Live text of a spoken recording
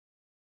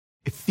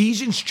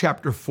Ephesians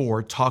chapter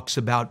 4 talks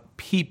about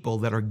people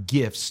that are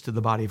gifts to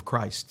the body of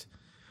Christ.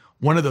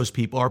 One of those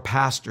people are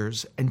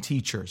pastors and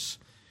teachers.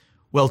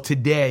 Well,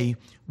 today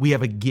we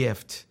have a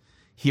gift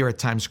here at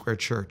Times Square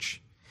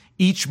Church.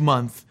 Each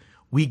month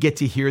we get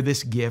to hear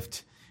this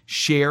gift,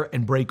 share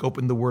and break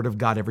open the Word of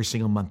God every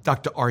single month.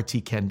 Dr.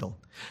 R.T. Kendall.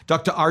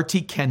 Dr.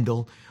 R.T.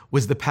 Kendall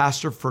was the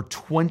pastor for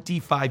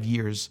 25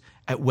 years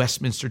at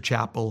Westminster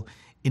Chapel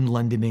in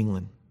London,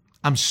 England.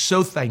 I'm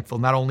so thankful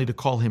not only to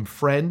call him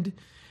friend,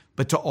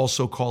 but to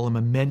also call him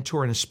a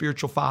mentor and a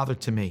spiritual father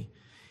to me.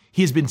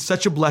 He has been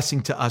such a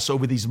blessing to us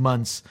over these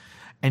months,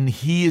 and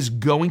he is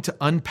going to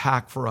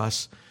unpack for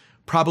us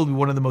probably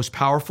one of the most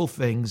powerful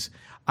things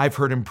I've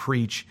heard him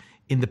preach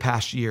in the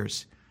past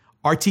years.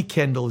 R.T.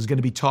 Kendall is going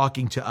to be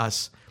talking to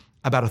us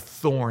about a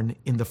thorn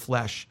in the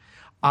flesh.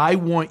 I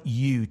want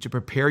you to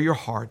prepare your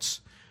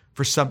hearts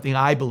for something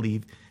I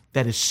believe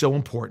that is so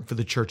important for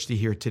the church to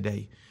hear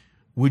today.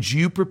 Would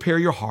you prepare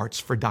your hearts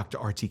for Dr.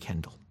 R.T.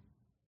 Kendall?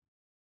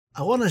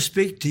 I want to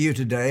speak to you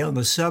today on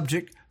the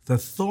subject, the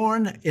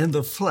thorn in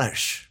the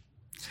flesh.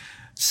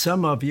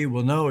 Some of you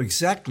will know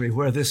exactly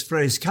where this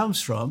phrase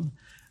comes from,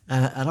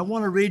 and I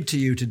want to read to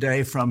you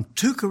today from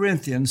 2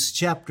 Corinthians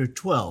chapter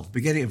 12,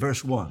 beginning at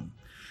verse 1.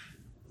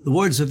 The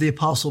words of the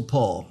Apostle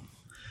Paul.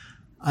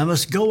 I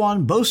must go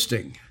on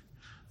boasting.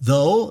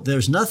 Though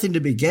there's nothing to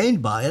be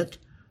gained by it,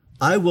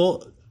 I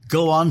will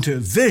go on to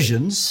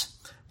visions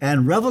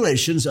and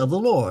revelations of the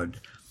Lord.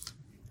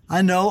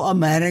 I know a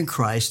man in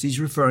Christ, he's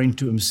referring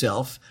to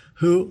himself,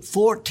 who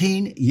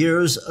 14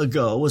 years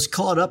ago was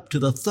caught up to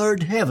the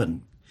third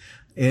heaven.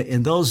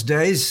 In those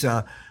days,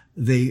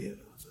 the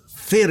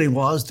feeling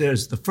was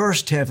there's the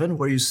first heaven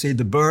where you see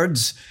the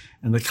birds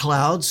and the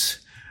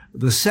clouds,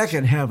 the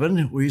second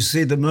heaven where you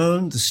see the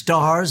moon, the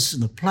stars,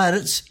 and the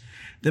planets.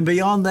 Then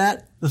beyond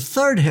that, the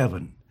third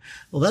heaven.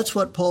 Well, that's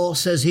what Paul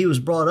says he was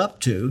brought up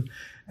to.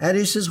 And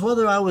he says,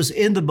 whether I was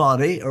in the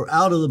body or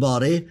out of the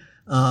body,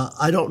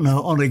 I don't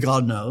know, only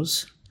God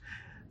knows.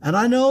 And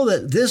I know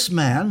that this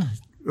man,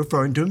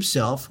 referring to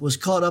himself, was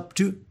caught up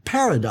to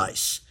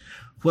paradise.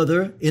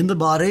 Whether in the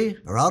body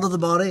or out of the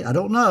body, I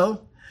don't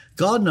know.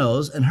 God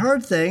knows, and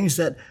heard things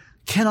that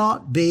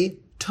cannot be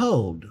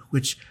told,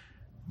 which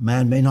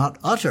man may not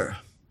utter.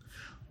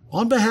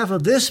 On behalf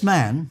of this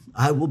man,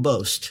 I will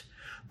boast.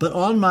 But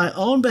on my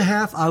own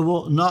behalf, I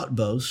will not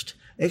boast,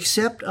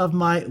 except of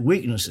my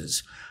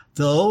weaknesses.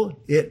 Though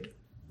it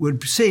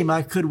would seem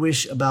I could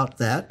wish about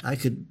that, I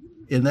could,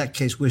 in that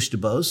case, wish to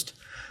boast,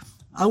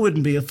 I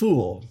wouldn't be a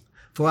fool,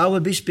 for I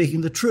would be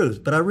speaking the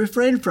truth. But I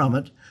refrain from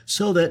it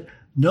so that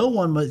no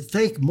one might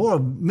think more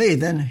of me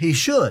than he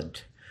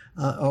should,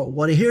 or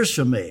what he hears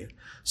from me.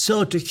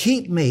 So to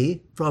keep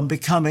me from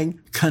becoming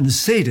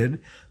conceited,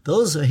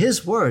 those are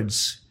his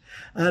words.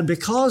 And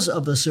because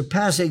of the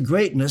surpassing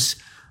greatness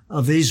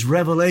of these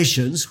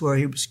revelations, where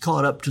he was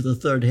caught up to the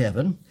third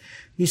heaven,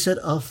 he said,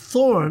 a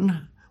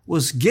thorn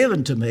was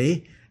given to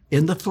me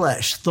in the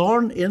flesh,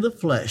 thorn in the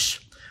flesh.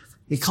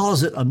 He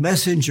calls it a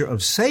messenger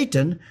of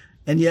Satan,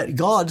 and yet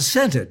God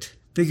sent it.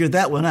 Figure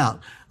that one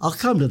out. I'll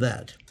come to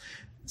that.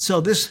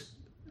 So this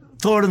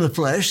thorn in the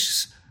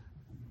flesh,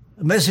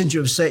 a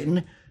messenger of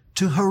Satan,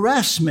 to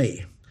harass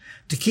me,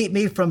 to keep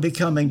me from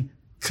becoming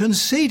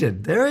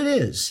conceited. There it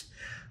is.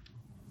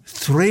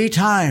 3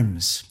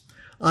 times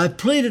I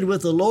pleaded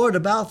with the Lord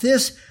about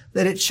this,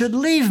 that it should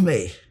leave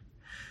me.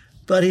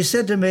 But he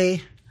said to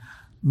me,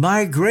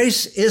 my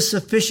grace is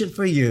sufficient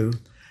for you,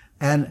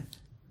 and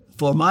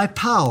for my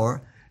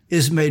power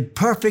is made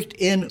perfect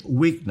in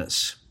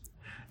weakness.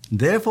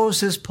 Therefore,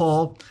 says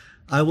Paul,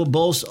 I will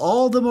boast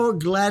all the more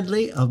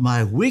gladly of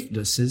my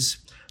weaknesses,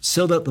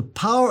 so that the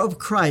power of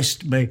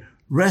Christ may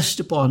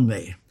rest upon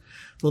me.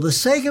 For the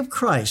sake of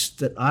Christ,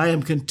 that I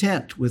am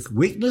content with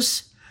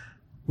weaknesses,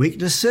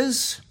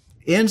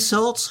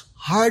 insults,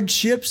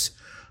 hardships,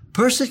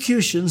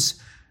 persecutions,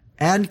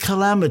 and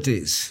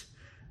calamities.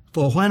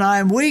 For when I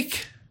am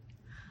weak,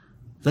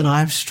 then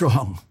I am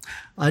strong.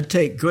 I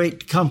take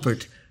great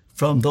comfort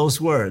from those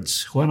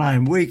words. When I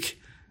am weak,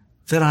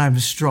 then I am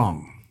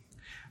strong.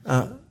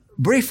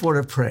 Brief word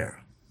of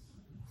prayer.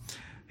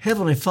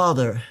 Heavenly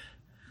Father,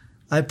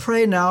 I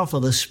pray now for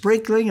the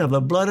sprinkling of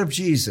the blood of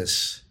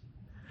Jesus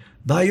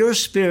by your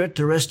Spirit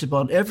to rest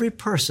upon every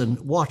person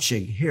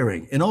watching,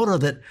 hearing, in order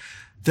that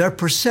their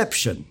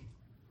perception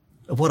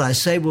of what I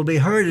say will be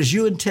heard as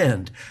you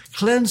intend.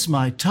 Cleanse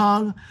my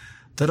tongue,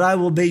 that I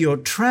will be your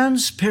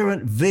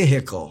transparent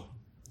vehicle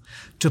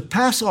to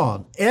pass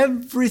on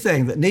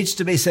everything that needs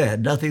to be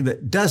said, nothing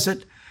that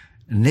doesn't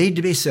need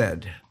to be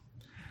said.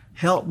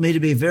 Help me to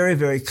be very,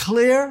 very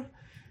clear,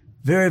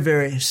 very,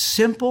 very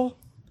simple,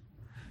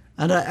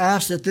 and I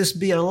ask that this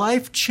be a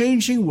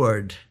life-changing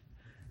word,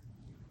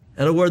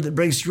 and a word that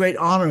brings great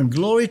honor and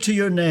glory to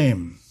your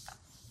name.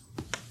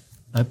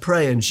 I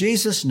pray in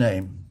Jesus'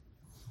 name,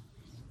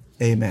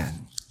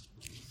 amen.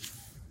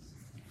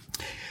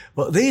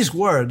 Well, these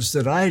words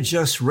that I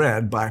just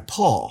read by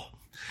Paul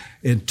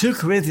in 2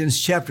 Corinthians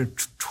chapter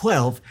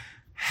 12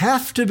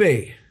 have to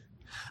be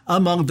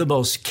among the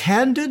most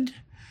candid,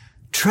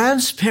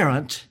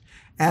 transparent,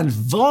 and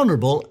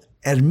vulnerable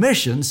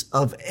admissions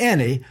of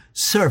any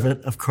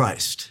servant of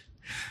Christ.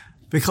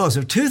 Because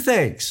of two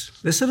things.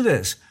 Listen to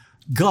this.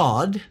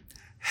 God,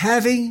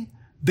 having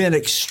been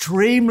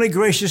extremely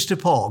gracious to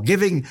Paul,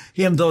 giving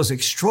him those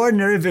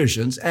extraordinary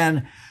visions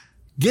and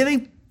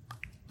given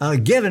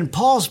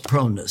Paul's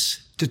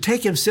proneness to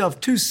take himself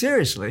too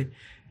seriously,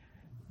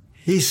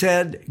 he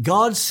said,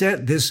 God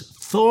sent this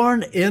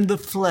thorn in the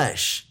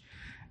flesh.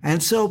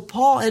 And so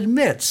Paul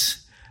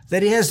admits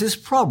that he has this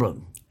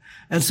problem.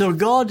 And so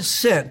God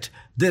sent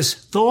this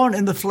thorn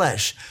in the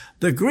flesh.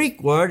 The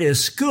Greek word is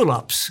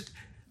skulops,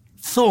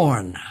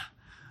 thorn,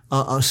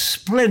 a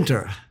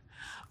splinter,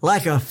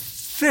 like a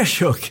fish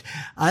hook.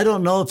 I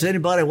don't know if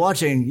anybody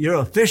watching, you're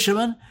a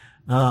fisherman.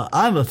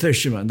 I'm a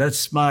fisherman.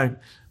 That's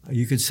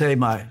you could say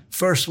my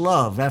first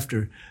love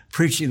after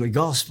preaching the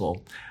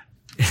gospel.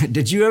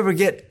 Did you ever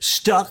get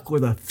stuck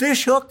with a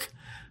fish hook?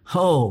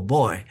 Oh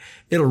boy,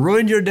 it'll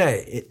ruin your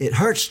day. It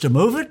hurts to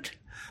move it.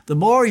 The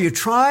more you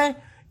try,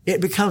 it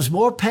becomes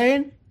more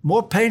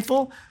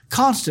painful,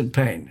 constant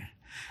pain.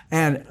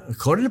 And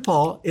according to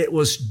Paul, it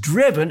was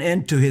driven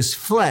into his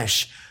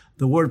flesh.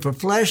 The word for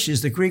flesh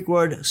is the Greek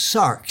word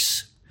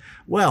sarx.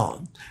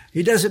 Well,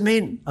 he doesn't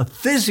mean a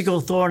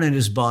physical thorn in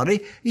his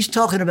body. He's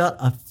talking about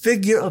a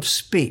figure of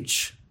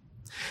speech.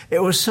 It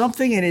was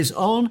something in his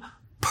own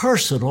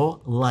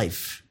personal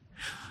life.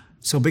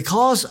 So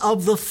because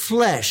of the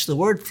flesh, the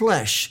word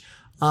flesh,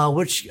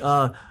 which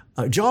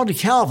John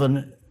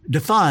Calvin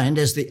defined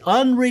as the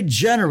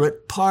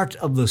unregenerate part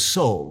of the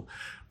soul.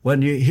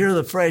 When you hear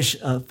the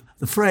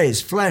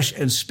phrase flesh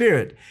and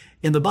spirit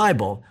in the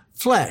Bible,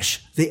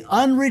 flesh, the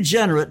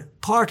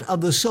unregenerate part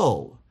of the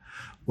soul.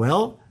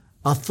 Well,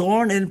 a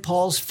thorn in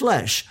Paul's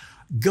flesh.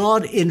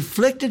 God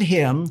inflicted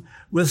him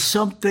with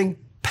something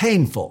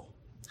painful.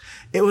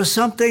 It was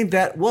something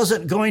that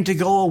wasn't going to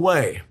go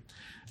away.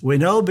 We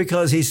know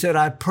because he said,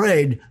 I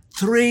prayed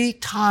 3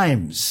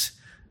 times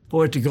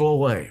for it to go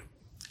away.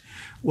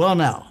 Well,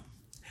 now,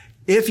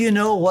 if you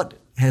know what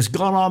has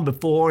gone on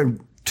before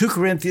in 2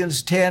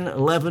 Corinthians 10,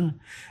 11,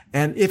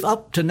 and if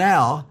up to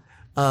now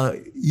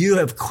you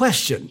have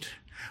questioned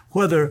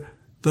whether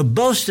the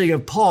boasting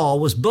of Paul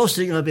was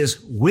boasting of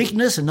his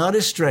weakness and not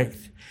his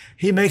strength,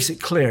 he makes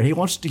it clear. He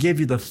wants to give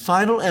you the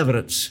final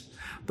evidence.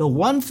 The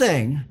one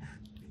thing,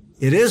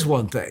 it is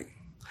one thing,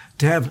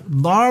 to have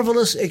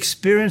marvelous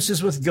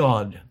experiences with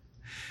God.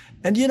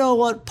 And you know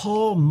what?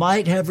 Paul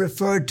might have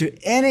referred to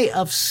any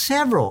of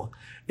several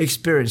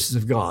experiences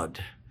of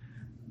God.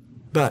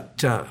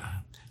 But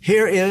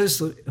here is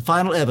the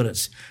final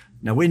evidence.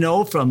 Now, we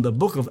know from the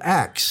book of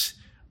Acts,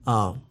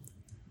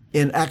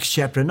 in Acts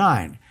chapter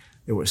 9,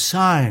 there were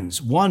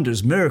signs,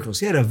 wonders, miracles.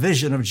 He had a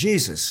vision of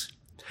Jesus.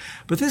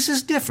 But this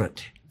is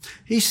different.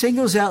 He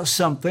singles out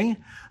something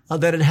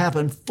that had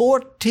happened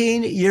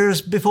 14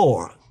 years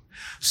before,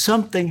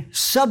 something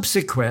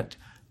subsequent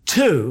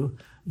to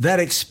that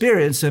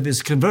experience of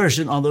his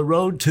conversion on the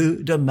road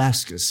to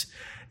Damascus.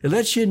 It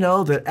lets you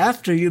know that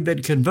after you've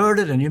been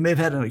converted and you may have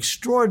had an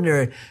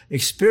extraordinary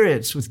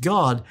experience with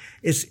God,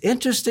 it's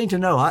interesting to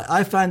know,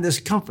 I find this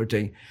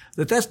comforting,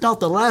 that that's not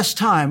the last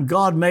time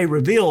God may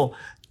reveal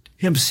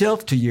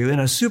himself to you in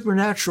a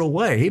supernatural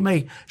way. He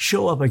may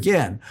show up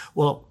again.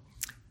 Well,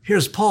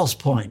 here's Paul's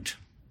point.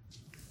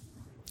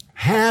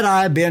 Had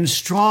I been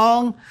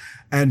strong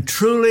and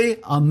truly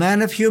a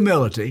man of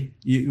humility,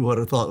 you would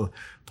have thought,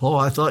 Paul,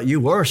 I thought you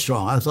were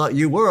strong. I thought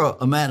you were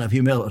a man of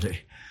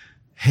humility.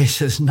 He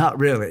says, not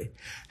really.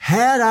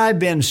 Had I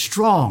been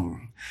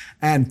strong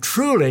and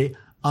truly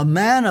a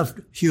man of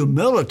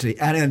humility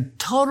and in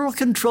total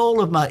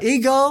control of my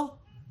ego,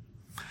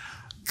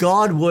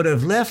 God would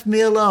have left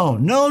me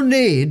alone. No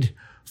need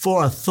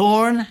for a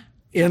thorn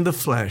in the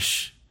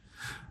flesh.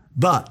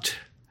 But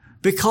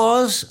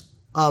because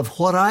of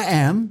what I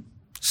am,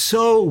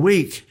 so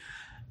weak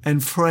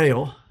and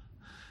frail,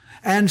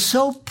 and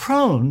so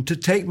prone to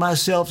take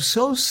myself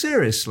so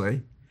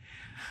seriously,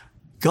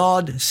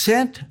 God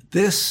sent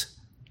this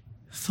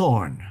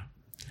thorn.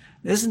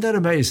 Isn't that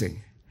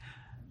amazing?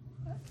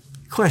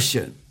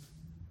 Question.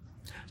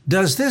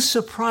 Does this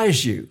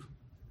surprise you?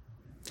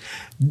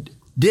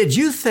 Did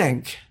you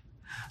think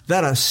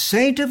that a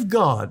saint of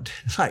God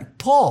like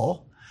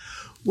Paul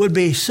would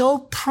be so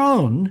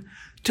prone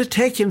to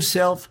take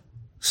himself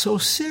so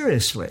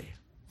seriously?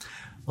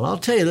 Well, I'll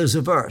tell you, there's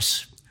a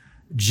verse.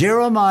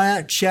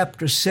 Jeremiah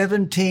chapter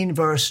 17,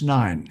 verse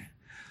 9.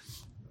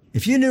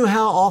 If you knew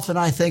how often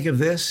I think of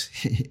this,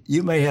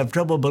 you may have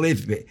trouble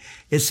believing me.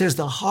 It says,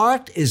 the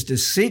heart is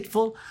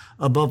deceitful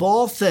above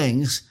all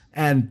things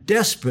and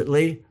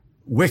desperately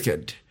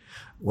wicked.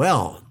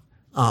 Well,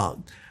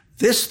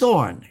 this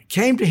thorn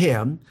came to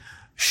him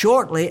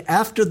shortly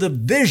after the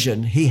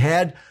vision he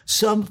had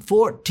some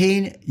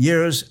 14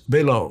 years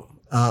before.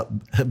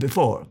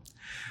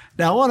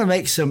 Now, I want to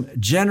make some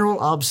general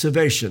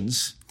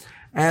observations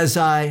as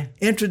I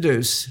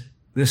introduce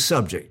this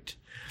subject.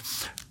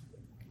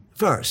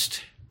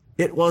 First,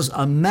 it was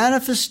a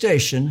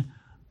manifestation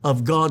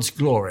of God's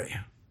glory.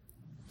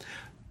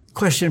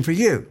 Question for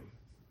you.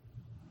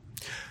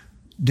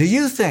 Do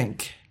you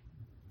think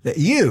that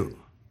you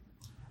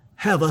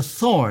have a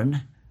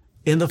thorn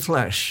in the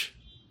flesh?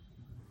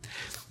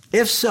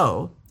 If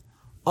so,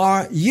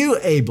 are you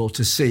able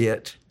to see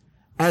it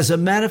as a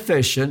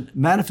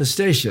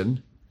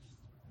manifestation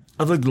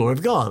of the glory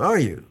of God? Are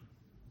you?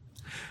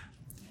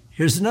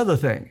 Here's another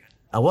thing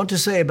I want to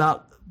say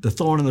about the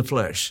thorn in the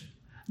flesh.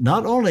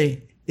 Not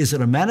only is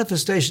it a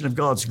manifestation of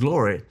God's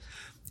glory,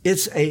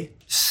 it's a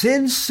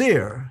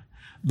sincere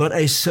but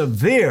a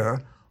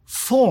severe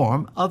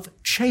form of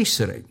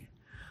chastening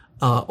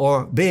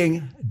or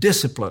being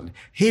disciplined.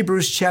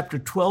 Hebrews chapter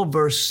 12,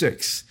 verse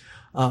 6.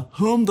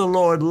 Whom the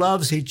Lord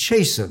loves, he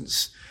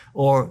chastens.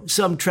 Or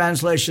some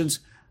translations,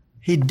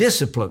 he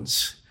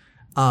disciplines.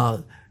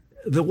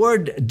 The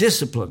word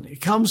discipline,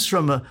 it comes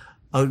from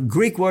a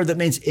Greek word that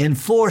means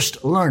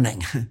enforced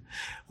learning,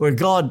 where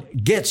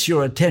God gets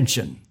your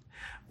attention.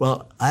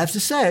 Well, I have to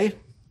say,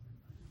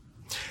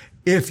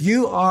 if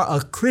you are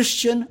a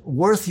Christian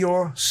worth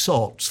your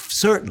salt,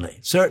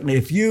 certainly,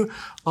 if you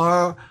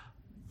are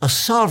a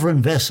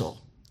sovereign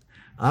vessel,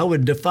 I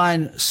would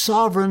define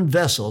sovereign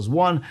vessels,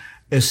 one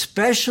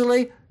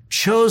especially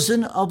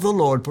chosen of the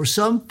Lord for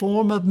some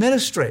form of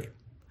ministry.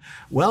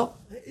 Well,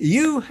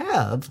 you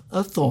have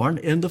a thorn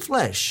in the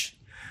flesh.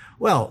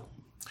 Well,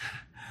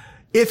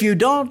 if you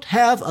don't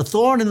have a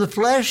thorn in the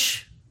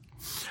flesh,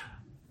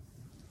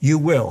 you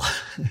will.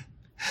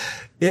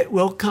 It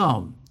will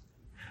come.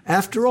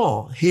 After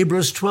all,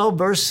 Hebrews 12,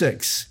 verse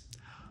 6,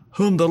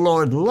 whom the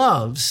Lord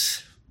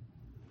loves,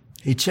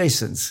 he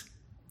chastens.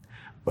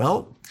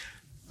 Well,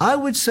 I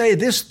would say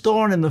this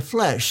thorn in the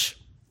flesh,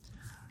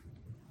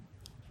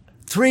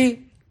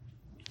 three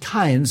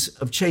kinds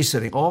of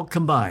chastening, all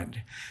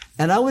combined.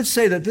 And I would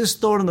say that this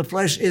thorn in the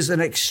flesh is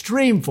an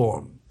extreme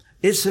form.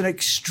 It's an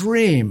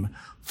extreme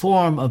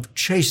form of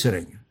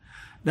chastening.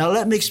 Now,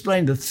 let me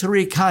explain the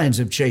three kinds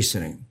of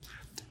chastening.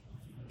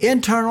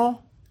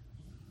 Internal,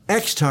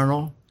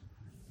 external,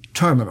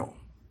 terminal.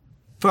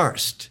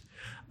 First,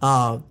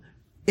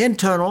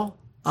 internal,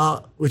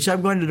 which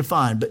I'm going to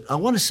define, but I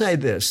want to say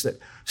this, that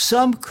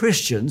some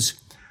Christians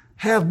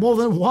have more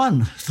than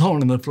one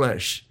thorn in the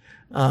flesh.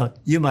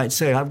 You might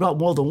say, I've got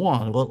more than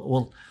one.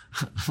 Well,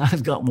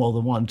 I've got more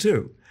than one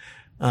too.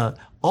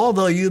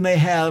 Although you may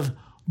have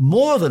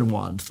more than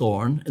one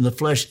thorn in the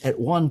flesh at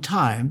one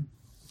time,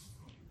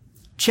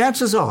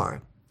 chances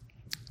are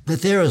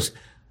that there is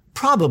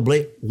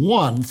probably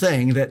one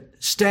thing that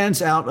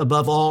stands out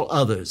above all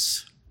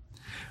others.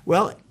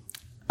 Well,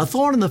 a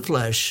thorn in the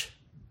flesh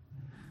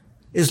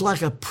is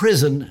like a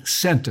prison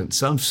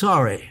sentence. I'm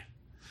sorry.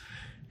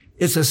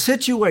 It's a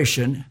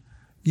situation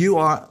you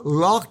are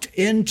locked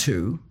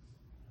into.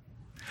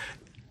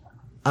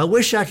 I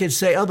wish I could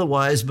say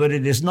otherwise, but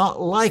it is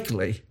not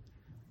likely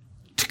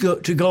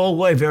to go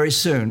away very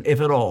soon, if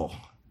at all.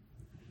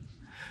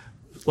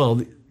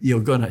 Well,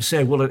 you're going to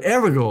say, will it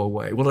ever go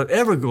away? Will it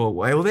ever go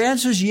away? Well, the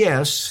answer is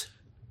yes,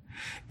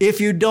 if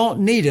you don't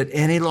need it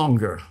any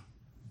longer.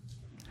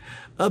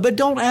 But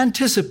don't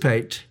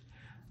anticipate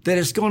that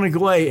it's going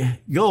to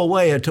go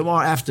away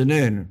tomorrow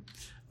afternoon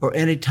or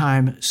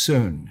anytime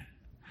soon.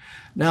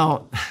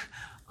 Now,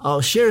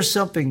 I'll share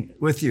something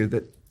with you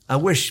that I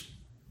wish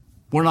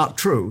were not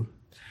true,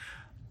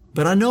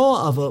 but I know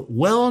of a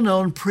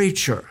well-known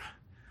preacher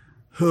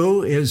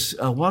who is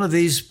one of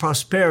these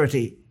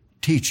prosperity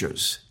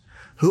teachers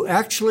who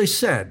actually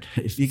said,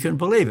 if you can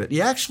believe it,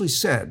 he actually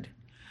said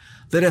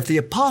that if the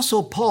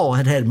Apostle Paul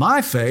had had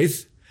my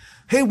faith,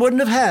 he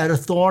wouldn't have had a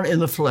thorn in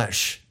the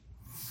flesh.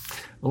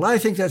 Well, I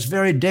think that's a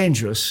very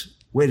dangerous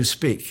way to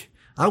speak.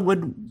 I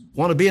wouldn't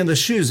want to be in the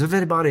shoes of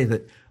anybody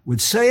that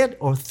would say it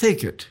or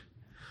think it.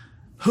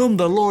 Whom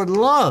the Lord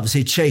loves,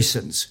 he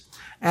chastens.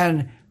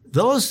 And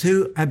those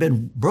who have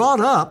been brought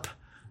up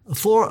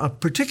for a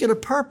particular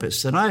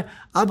purpose, and I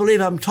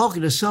believe I'm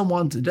talking to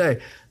someone today,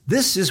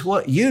 this is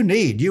what you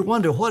need. You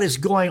wonder what is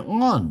going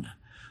on,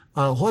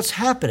 what's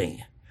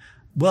happening.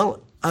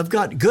 Well, I've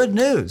got good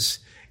news.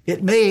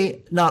 It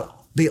may not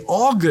be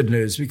all good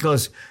news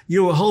because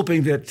you were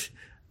hoping that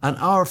an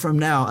hour from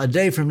now, a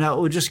day from now, it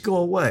would just go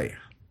away.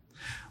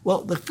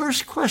 Well, the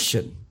first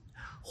question,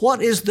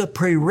 what is the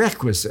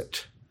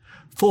prerequisite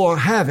for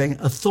having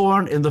a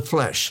thorn in the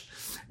flesh?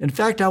 In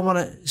fact, I want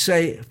to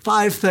say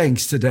 5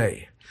 things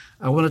today.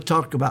 I want to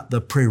talk about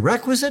the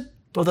prerequisite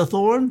for the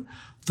thorn,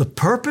 the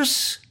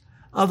purpose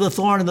of the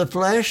thorn in the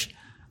flesh.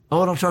 I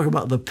want to talk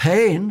about the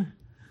pain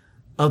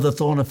of the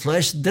thorn of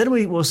flesh. Then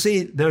we will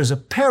see there's a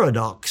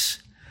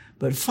paradox.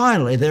 But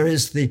finally, there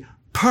is the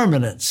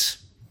permanence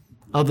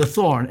of the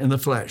thorn in the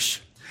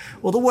flesh.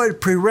 Well, the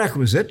word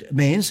prerequisite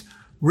means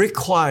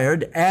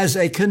required as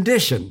a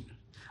condition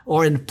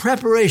or in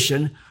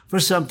preparation for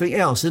something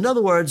else. In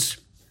other words,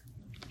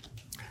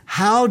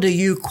 how do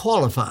you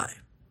qualify?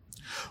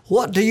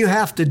 What do you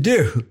have to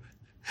do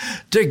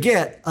to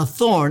get a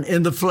thorn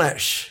in the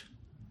flesh?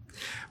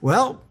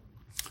 Well,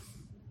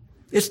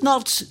 it's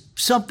not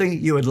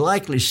something you would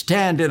likely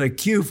stand in a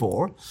queue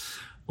for,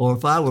 or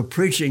if I were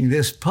preaching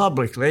this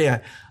publicly,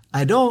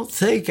 I don't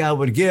think I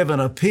would give an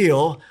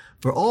appeal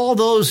for all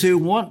those who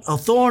want a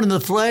thorn in the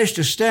flesh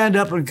to stand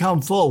up and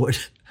come forward.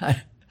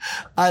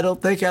 I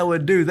don't think I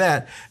would do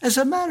that. As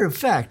a matter of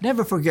fact,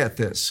 never forget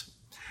this.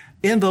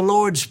 In the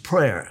Lord's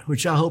Prayer,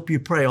 which I hope you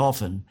pray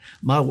often,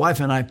 my wife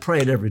and I pray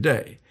it every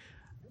day.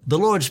 The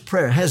Lord's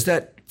Prayer has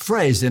that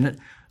phrase in it,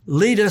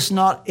 lead us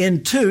not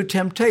into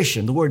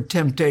temptation. The word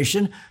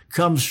temptation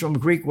comes from a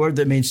Greek word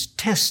that means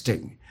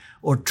testing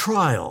or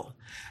trial.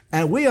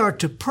 And we are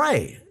to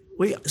pray.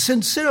 We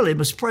sincerely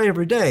must pray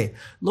every day.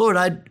 Lord,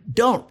 I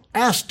don't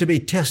ask to be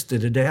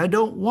tested today. I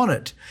don't want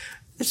it.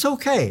 It's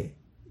okay.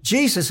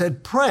 Jesus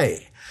said,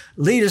 pray.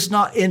 Lead us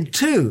not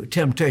into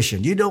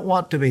temptation. You don't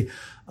want to be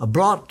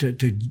brought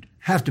to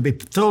have to be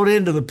thrown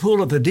into the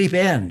pool of the deep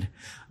end.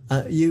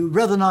 You'd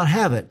rather not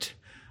have it.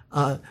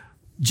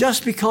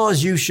 Just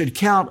because you should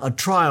count a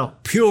trial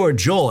pure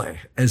joy,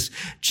 as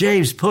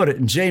James put it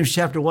in James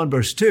chapter 1,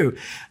 verse 2,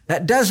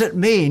 that doesn't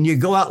mean you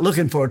go out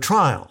looking for a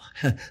trial.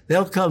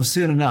 They'll come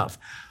soon enough.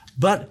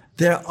 But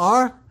there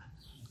are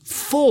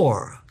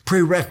 4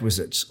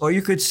 prerequisites, or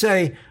you could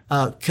say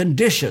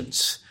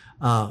conditions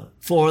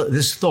for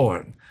this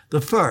thorn.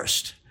 The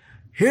first,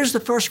 here's the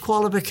first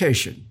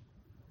qualification,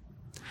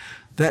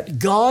 that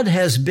God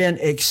has been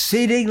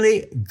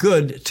exceedingly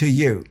good to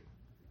you.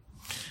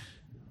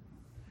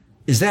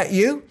 Is that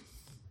you?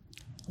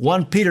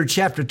 1 Peter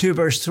chapter 2,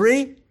 verse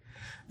 3,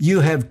 you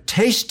have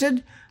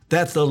tasted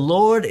that the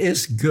Lord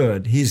is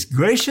good. He's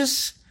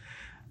gracious.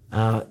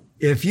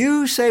 If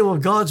you say, well,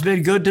 God's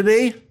been good to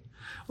me,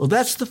 well,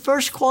 that's the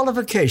first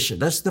qualification.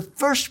 That's the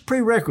first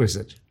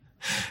prerequisite.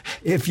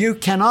 If you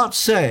cannot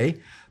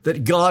say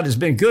that God has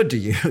been good to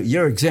you,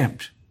 you're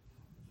exempt.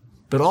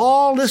 But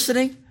all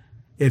listening,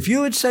 if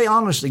you would say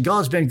honestly,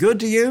 God's been good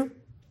to you,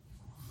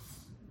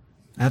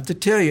 I have to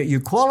tell you, you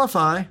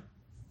qualify.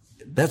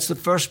 That's the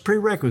first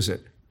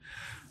prerequisite.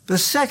 The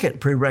second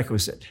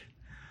prerequisite,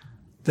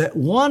 that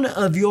one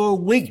of your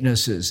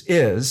weaknesses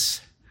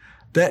is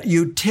that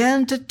you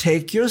tend to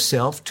take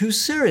yourself too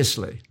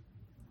seriously.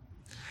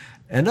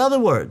 In other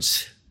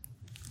words,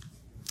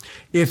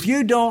 if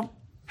you don't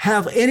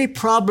have any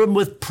problem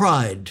with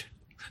pride,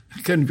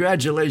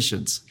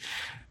 congratulations.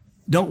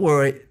 Don't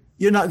worry,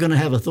 you're not going to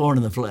have a thorn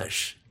in the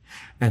flesh.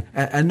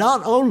 And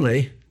not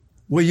only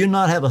will you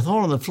not have a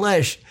thorn in the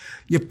flesh,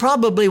 you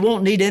probably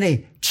won't need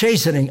any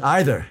chastening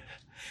either.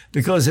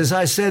 Because as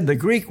I said, the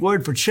Greek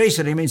word for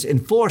chastening means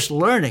enforced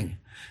learning.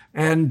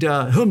 And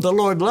whom the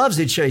Lord loves,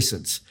 he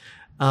chastens.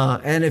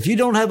 And if you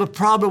don't have a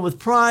problem with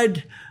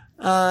pride,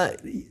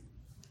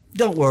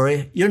 don't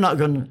worry, you're not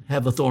going to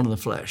have a thorn in the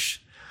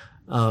flesh.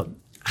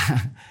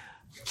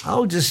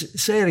 I'll just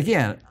say it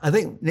again. I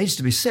think it needs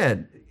to be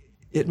said.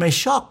 It may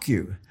shock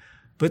you,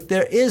 but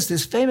there is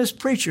this famous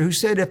preacher who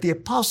said if the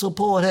Apostle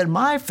Paul had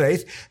my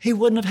faith, he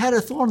wouldn't have had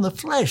a thorn in the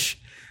flesh.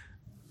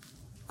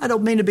 I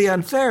don't mean to be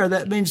unfair.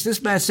 That means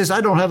this man says,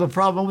 I don't have a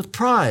problem with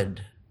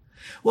pride.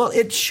 Well,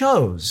 it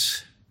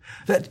shows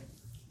that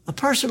a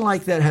person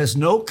like that has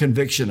no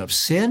conviction of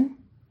sin.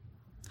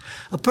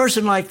 A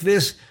person like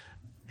this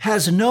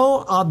has no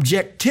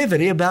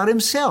objectivity about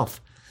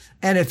himself.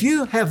 And if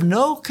you have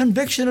no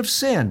conviction of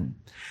sin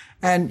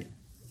and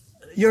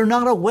you're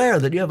not aware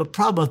that you have a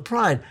problem with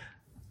pride,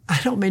 I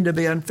don't mean to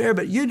be unfair,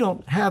 but you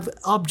don't have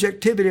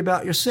objectivity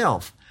about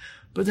yourself.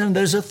 But then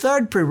there's a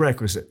third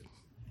prerequisite,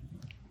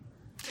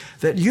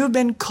 that you've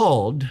been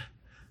called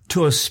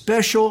to a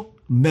special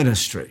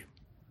ministry.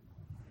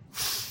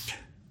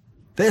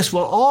 This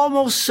will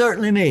almost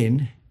certainly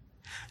mean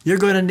you're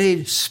going to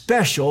need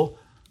special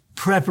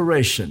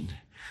preparation.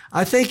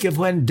 I think of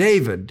when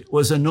David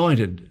was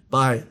anointed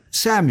by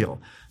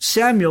Samuel.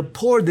 Samuel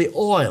poured the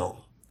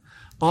oil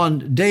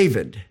on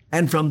David.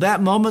 And from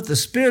that moment, the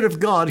Spirit of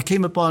God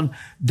came upon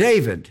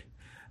David.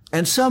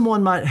 And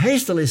someone might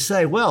hastily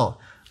say, well,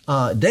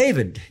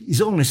 David,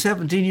 he's only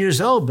 17 years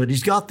old, but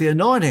he's got the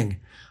anointing.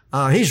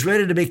 He's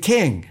ready to be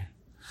king.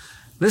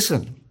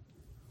 Listen,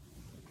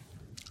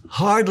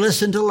 hard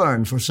lesson to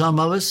learn for some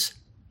of us.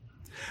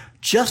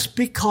 Just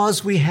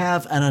because we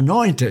have an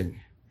anointing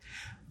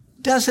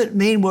doesn't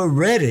mean we're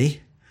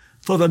ready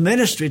for the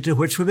ministry to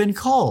which we've been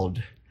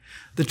called.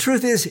 The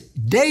truth is,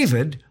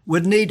 David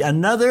would need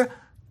another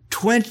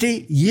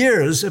 20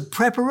 years of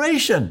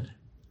preparation.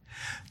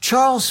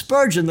 Charles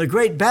Spurgeon, the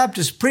great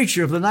Baptist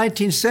preacher of the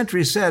 19th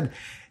century, said,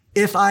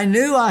 if I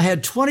knew I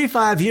had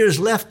 25 years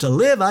left to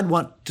live, I'd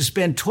want to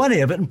spend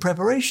 20 of it in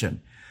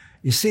preparation.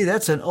 You see,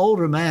 that's an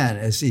older man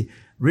as he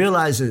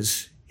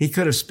realizes he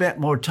could have spent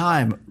more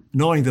time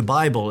knowing the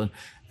Bible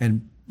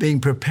and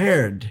being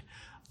prepared.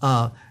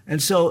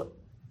 And so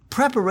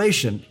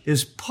preparation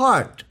is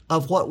part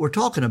of what we're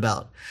talking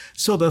about.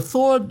 So the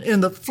thorn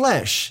in the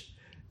flesh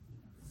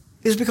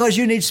is because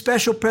you need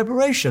special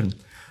preparation.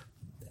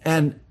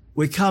 And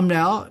we come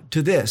now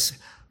to this.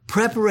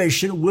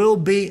 Preparation will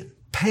be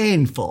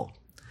painful.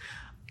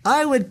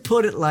 I would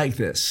put it like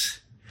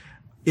this.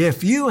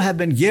 If you have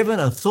been given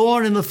a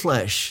thorn in the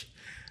flesh,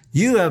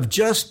 you have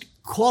just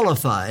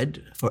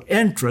qualified for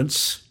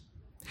entrance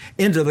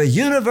into the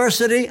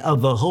University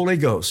of the Holy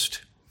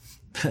Ghost.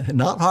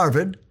 Not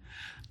Harvard,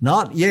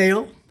 not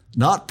Yale,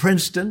 not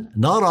Princeton,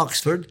 not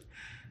Oxford.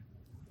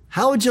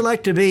 How would you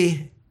like to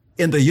be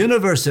in the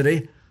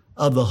University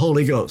of the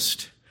Holy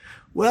Ghost.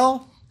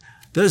 Well,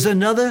 there's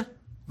another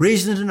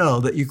reason to know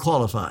that you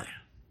qualify.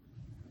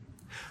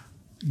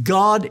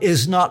 God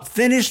is not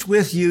finished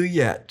with you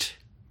yet.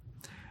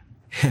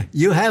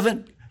 You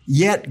haven't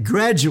yet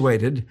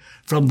graduated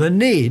from the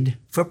need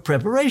for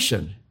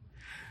preparation.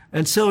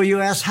 And so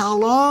you ask, how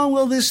long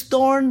will this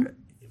thorn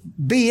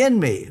be in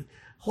me?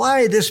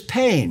 Why this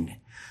pain?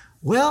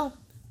 Well,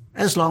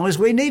 as long as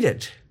we need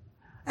it.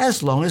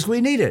 As long as we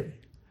need it.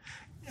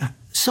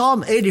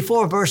 Psalm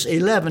 84, verse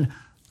 11,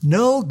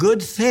 no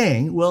good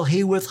thing will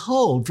he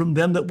withhold from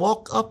them that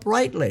walk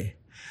uprightly.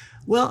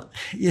 Well,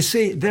 you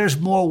see, there's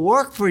more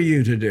work for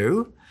you to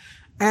do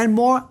and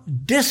more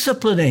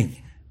disciplining.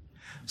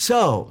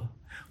 So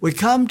we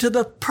come to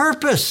the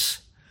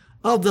purpose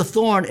of the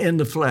thorn in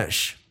the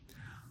flesh.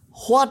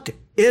 What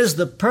is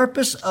the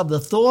purpose of the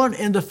thorn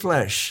in the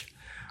flesh?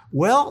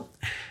 Well,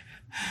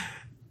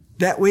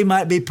 that we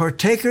might be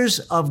partakers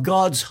of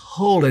God's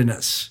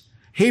holiness.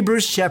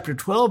 Hebrews chapter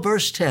 12,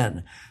 verse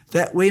 10,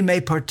 that we may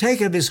partake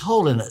of his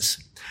holiness.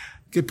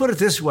 You could put it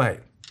this way.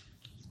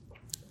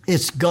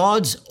 It's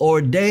God's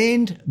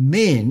ordained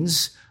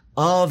means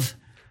of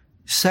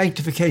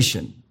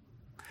sanctification.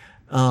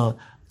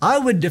 I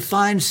would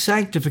define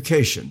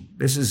sanctification.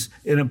 This is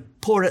an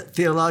important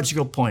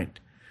theological point.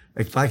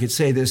 If I could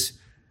say this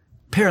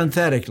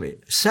parenthetically,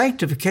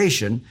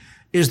 sanctification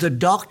is the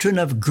doctrine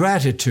of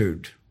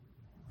gratitude.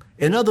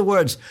 In other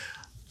words,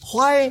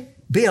 why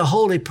be a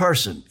holy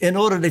person? In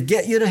order to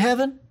get you to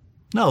heaven?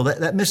 No,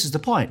 that misses the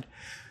point.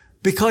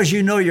 Because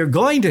you know you're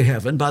going to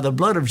heaven by the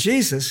blood of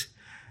Jesus,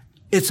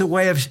 it's a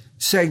way of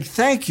saying,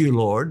 thank you,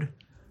 Lord,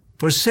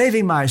 for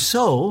saving my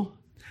soul.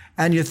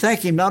 And you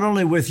thank him not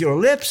only with your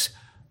lips,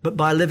 but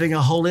by living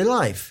a holy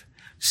life.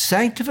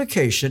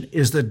 Sanctification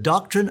is the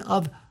doctrine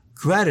of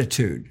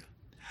gratitude.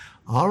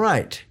 All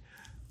right.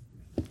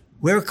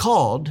 We're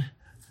called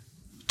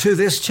to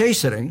this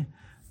chastening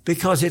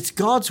because it's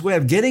God's way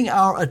of getting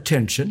our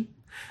attention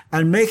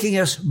and making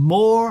us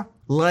more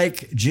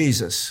like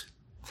Jesus.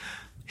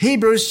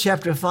 Hebrews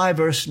chapter 5,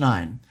 verse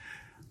 9.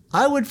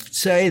 I would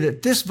say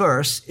that this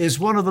verse is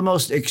one of the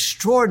most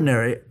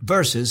extraordinary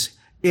verses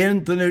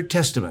in the New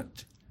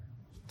Testament.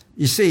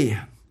 You see,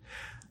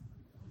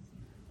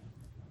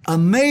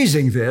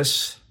 amazing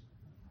this,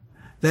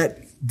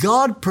 that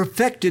God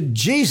perfected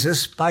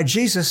Jesus by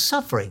Jesus'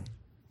 suffering.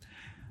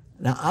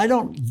 Now, I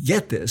don't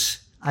get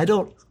this. I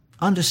don't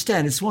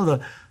understand. It's one of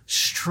the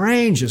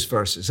strangest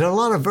verses. There are a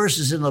lot of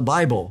verses in the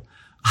Bible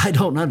I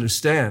don't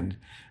understand.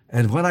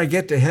 And when I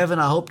get to heaven,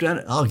 I hope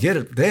I'll get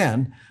it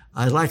then.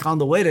 I'd like on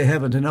the way to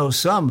heaven to know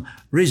some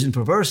reason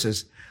for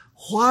verses.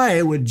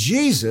 Why would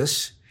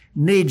Jesus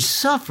need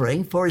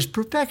suffering for his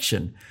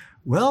perfection?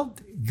 Well,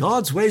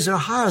 God's ways are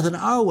higher than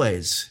our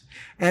ways.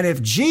 And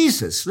if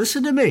Jesus,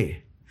 listen to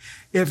me,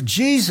 if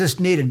Jesus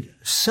needed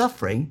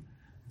suffering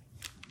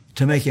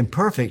to make him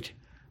perfect,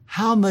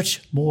 how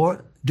much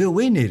more do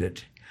we need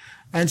it?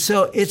 And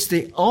so it's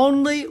the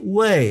only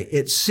way,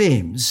 it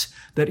seems,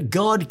 that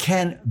God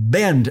can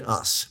bend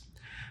us.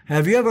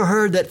 Have you ever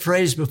heard that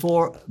phrase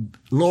before,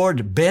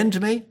 Lord,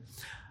 bend me?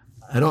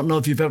 I don't know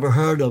if you've ever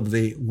heard of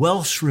the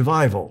Welsh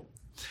Revival,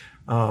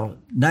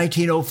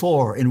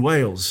 1904 in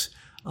Wales.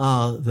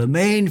 The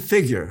main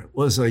figure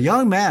was a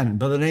young man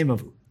by the name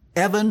of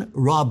Evan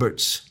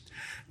Roberts.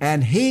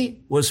 And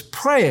he was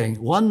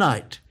praying one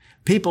night.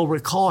 People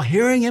recall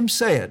hearing him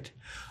say it,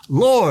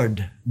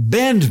 Lord,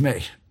 bend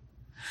me.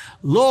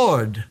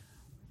 Lord,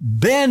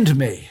 bend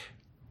me.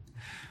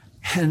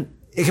 And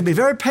it can be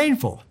very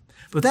painful.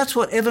 But that's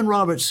what Evan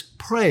Roberts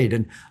prayed,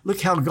 and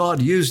look how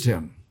God used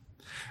him.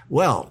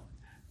 Well,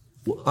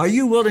 are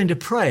you willing to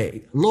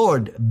pray,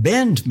 Lord,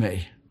 bend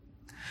me?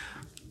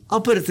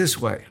 I'll put it this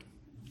way.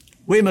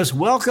 We must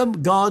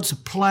welcome God's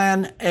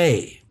plan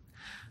A,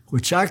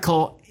 which I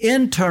call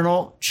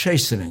internal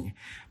chastening.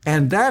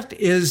 And that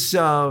is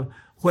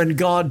when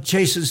God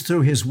chastens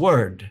through his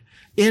word.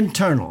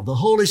 Internal. The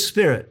Holy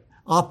Spirit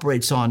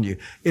operates on you.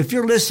 If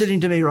you're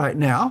listening to me right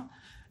now,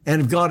 and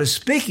if God is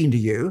speaking to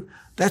you,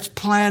 that's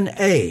plan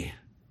A.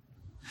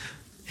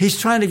 He's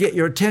trying to get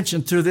your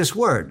attention through this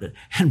word.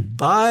 And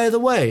by the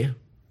way,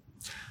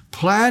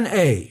 plan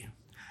A,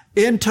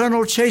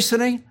 internal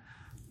chastening,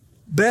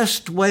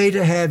 best way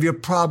to have your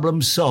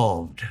problem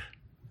solved.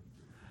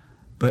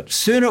 But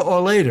sooner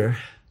or later,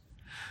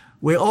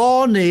 we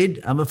all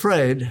need, I'm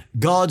afraid,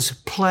 God's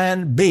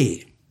plan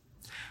B,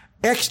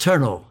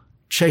 external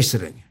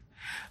chastening.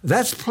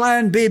 That's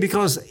plan B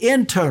because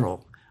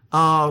internal,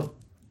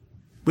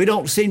 we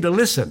don't seem to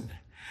listen.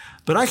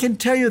 But I can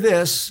tell you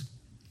this,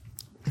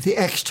 the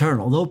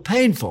external, though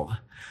painful,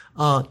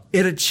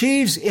 it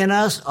achieves in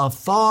us a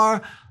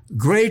far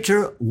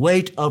greater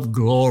weight of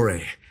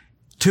glory.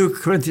 2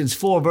 Corinthians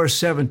 4, verse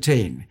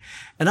 17.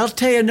 And I'll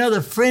tell you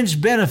another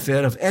fringe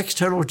benefit of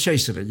external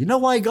chastening. You know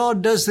why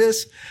God does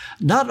this?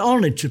 Not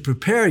only to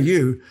prepare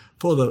you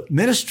for the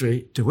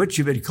ministry to which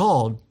you've been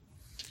called,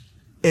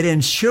 it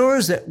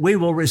ensures that we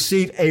will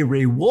receive a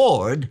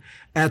reward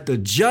at the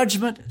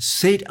judgment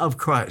seat of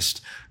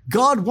Christ.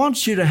 God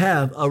wants you to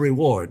have a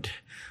reward.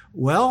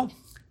 Well,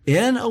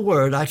 In a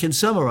word, I can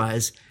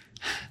summarize,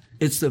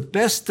 it's the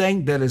best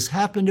thing that has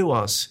happened to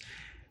us.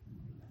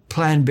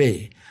 Plan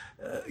B.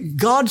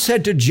 God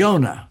said to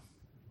Jonah,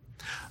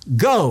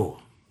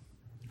 go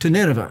to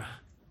Nineveh.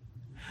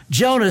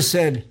 Jonah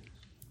said,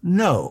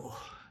 no.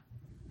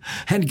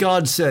 And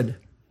God said,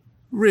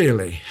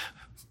 really?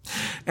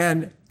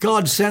 And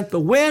God sent the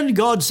wind,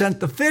 God sent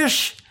the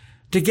fish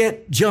to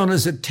get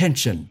Jonah's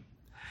attention.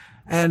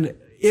 And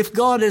if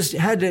God has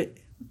had to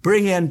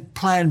bring in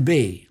plan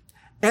B,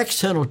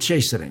 external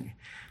chastening,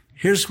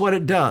 here's what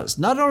it does.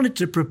 Not only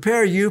to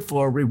prepare you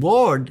for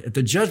reward at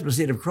the judgment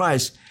seat of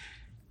Christ,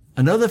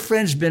 another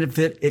fringe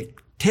benefit, it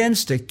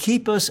tends to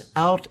keep us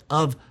out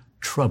of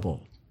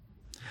trouble.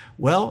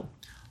 Well,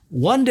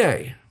 one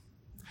day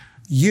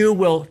you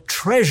will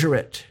treasure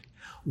it.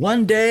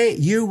 One day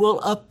you will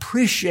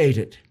appreciate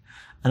it.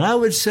 And I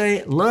would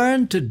say,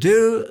 learn to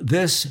do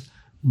this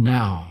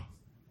now.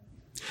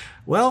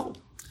 Well,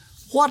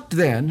 what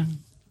then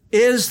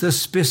is the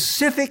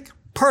specific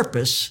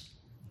purpose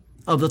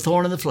of the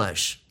thorn in the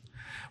flesh?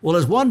 Well,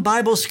 as one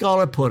Bible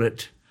scholar put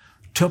it,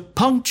 to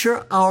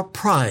puncture our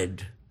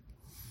pride.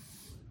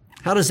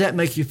 How does that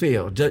make you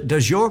feel?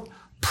 Does your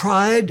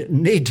pride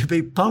need to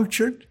be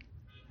punctured?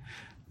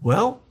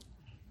 Well,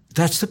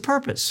 that's the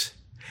purpose.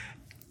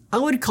 I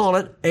would call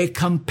it a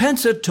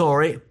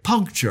compensatory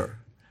puncture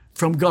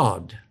from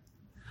God.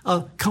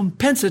 A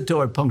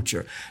compensatory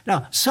puncture.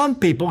 Now, some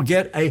people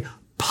get a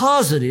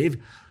positive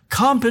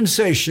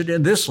compensation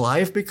in this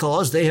life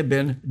because they have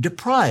been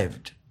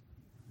deprived.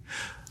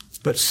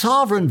 But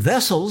sovereign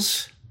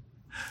vessels,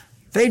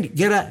 they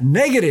get a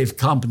negative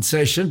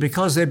compensation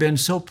because they've been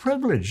so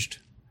privileged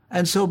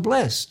and so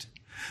blessed.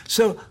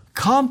 So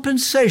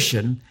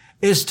compensation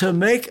is to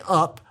make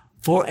up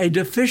for a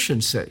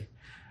deficiency.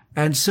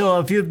 And so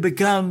if you've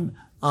become,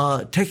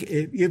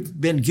 you've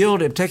been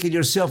guilty of taking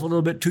yourself a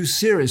little bit too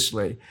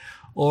seriously,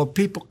 or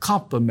people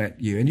compliment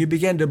you and you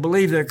begin to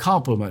believe their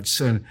compliments,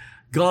 and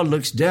God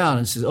looks down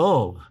and says,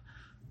 oh,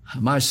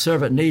 my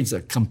servant needs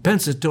a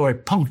compensatory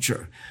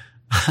puncture.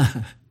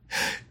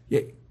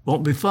 It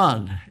won't be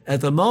fun.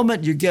 At the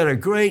moment, you get a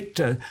great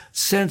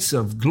sense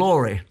of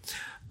glory.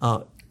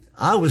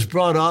 I was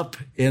brought up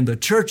in the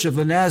Church of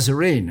the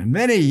Nazarene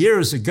many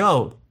years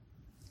ago.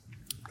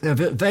 A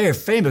very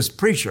famous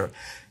preacher.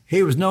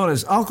 He was known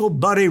as Uncle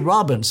Buddy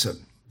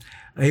Robinson.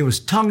 He was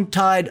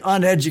tongue-tied,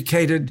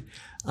 uneducated.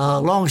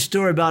 Long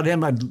story about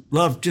him. I'd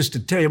love just to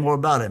tell you more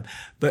about him.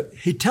 But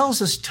he tells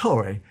a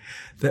story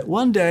that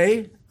one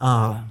day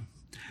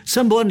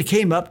someone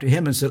came up to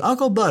him and said,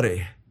 Uncle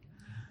Buddy,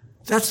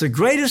 that's the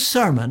greatest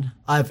sermon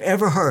I've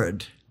ever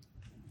heard.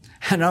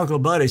 And Uncle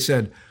Buddy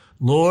said,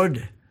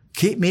 Lord,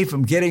 keep me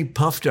from getting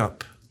puffed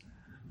up.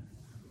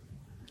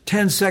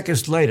 10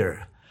 seconds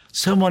later,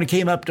 someone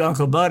came up to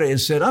Uncle Buddy and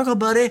said, Uncle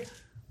Buddy,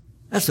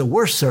 that's the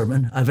worst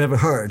sermon I've ever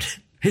heard.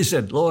 He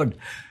said, Lord,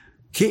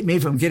 keep me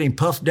from getting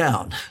puffed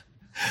down.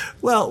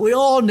 Well, we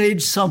all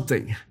need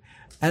something.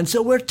 And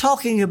so we're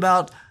talking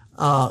about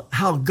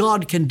how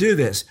God can do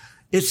this.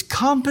 It's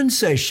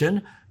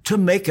compensation to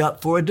make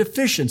up for a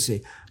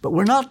deficiency. But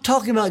we're not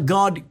talking about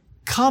God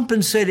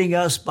compensating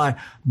us by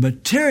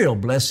material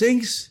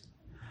blessings.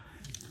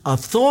 A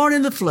thorn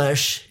in the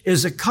flesh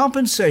is a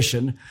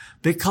compensation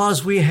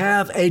because we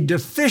have a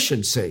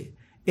deficiency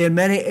in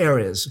many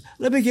areas.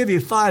 Let me give you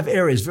 5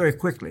 areas very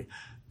quickly.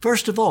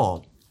 First of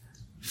all,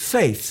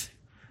 faith.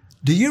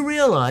 Do you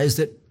realize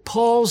that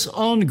Paul's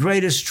own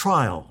greatest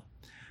trial,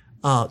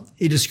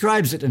 he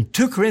describes it in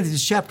 2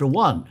 Corinthians chapter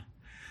 1.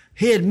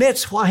 He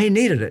admits why he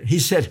needed it. He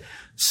said,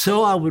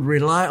 so I would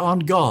rely on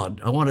God.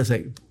 I want to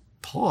think,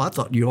 Paul, I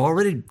thought you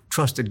already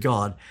trusted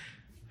God.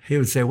 He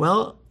would say,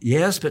 well,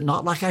 yes, but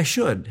not like I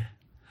should.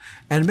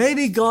 And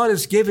maybe God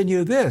has given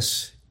you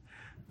this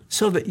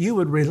so that you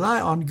would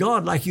rely on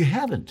God like you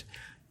haven't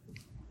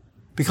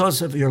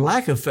because of your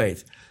lack of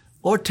faith.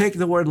 Or take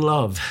the word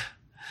love.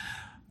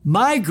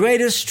 My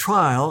greatest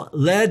trial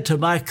led to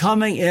my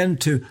coming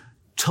into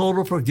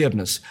total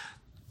forgiveness.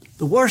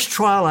 The worst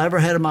trial I ever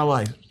had in my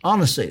life.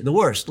 Honestly, the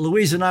worst.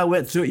 Louise and I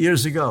went through it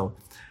years ago.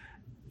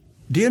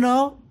 Do you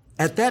know,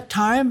 at that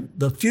time,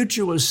 the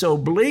future was so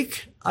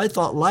bleak, I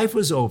thought life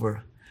was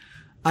over.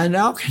 I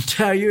now can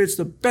tell you it's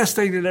the best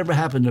thing that ever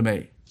happened to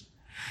me.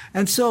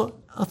 And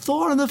so a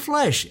thorn in the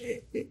flesh,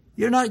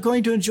 you're not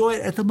going to enjoy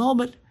it at the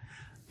moment,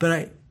 but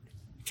I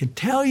can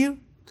tell you,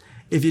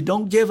 if you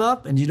don't give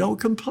up and you don't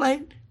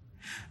complain,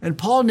 and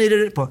Paul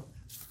needed it for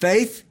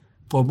faith,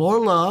 for more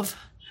love,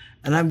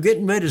 and I'm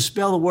getting ready to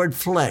spell the word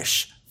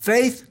flesh.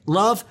 Faith,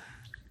 love,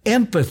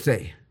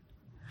 empathy.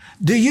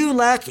 Do you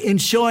lack in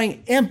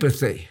showing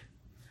empathy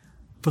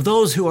for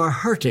those who are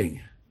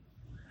hurting?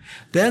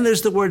 Then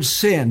there's the word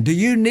sin. Do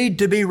you need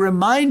to be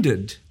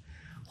reminded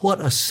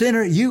what a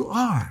sinner you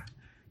are?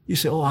 You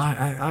say, oh,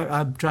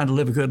 I'm trying to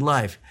live a good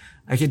life.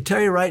 I can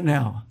tell you right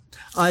now,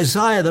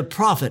 Isaiah the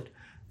prophet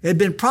had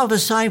been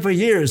prophesying for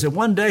years, and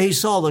one day he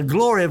saw the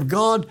glory of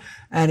God,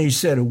 and he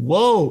said,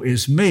 woe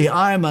is me,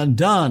 I am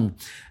undone.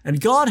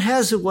 And God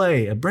has a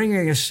way of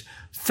bringing us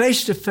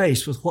face to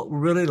face with what we're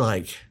really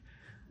like,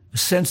 a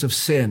sense of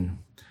sin.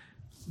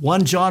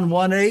 1 John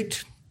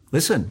 1:8,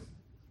 listen.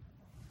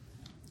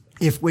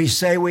 If we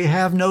say we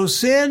have no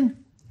sin,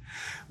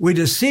 we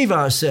deceive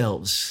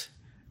ourselves,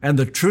 and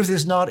the truth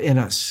is not in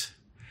us.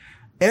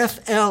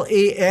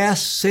 F-L-E-S,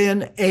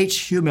 sin, H,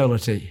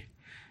 humility.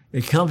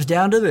 It comes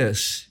down to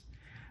this.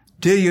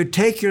 Do you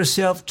take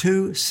yourself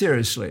too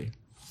seriously?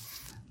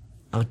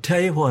 I'll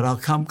tell you what, I'll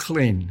come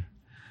clean.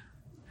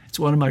 It's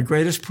one of my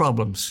greatest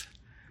problems.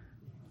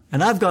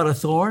 And I've got a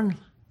thorn.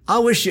 I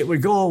wish it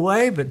would go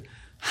away, but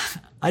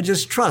I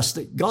just trust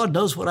that God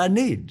knows what I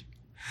need.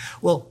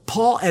 Well,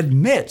 Paul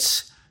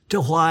admits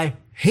to why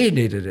he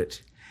needed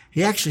it.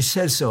 He actually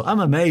says so.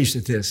 I'm amazed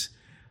at this.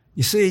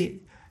 You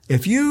see,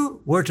 if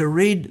you were to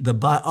read the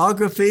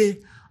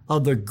biography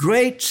of the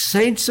great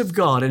saints of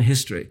God in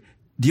history,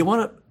 do you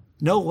want to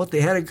know what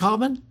they had in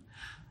common?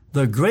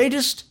 The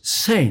greatest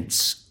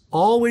saints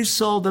always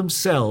saw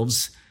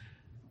themselves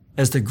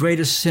as the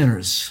greatest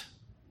sinners.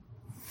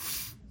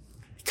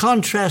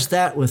 Contrast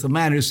that with the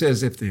man who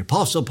says, if the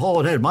Apostle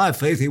Paul had my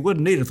faith, he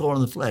wouldn't need a thorn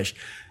in the flesh.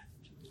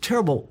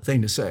 Terrible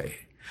thing to say.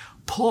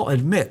 Paul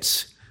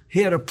admits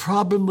he had a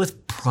problem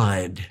with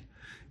pride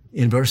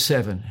in verse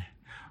 7.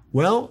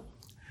 Well,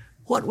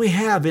 what we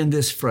have in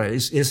this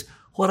phrase is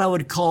what I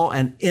would call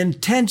an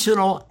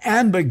intentional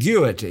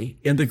ambiguity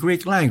in the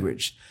Greek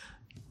language.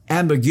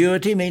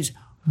 Ambiguity means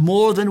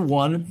more than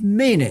one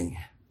meaning.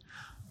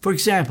 For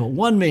example,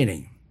 one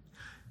meaning.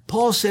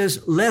 Paul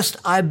says, lest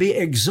I be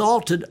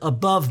exalted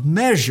above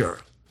measure.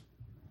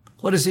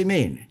 What does he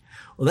mean?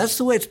 Well, that's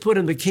the way it's put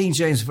in the King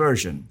James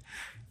Version.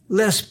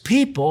 Lest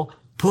people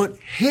put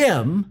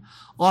him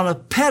on a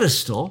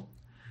pedestal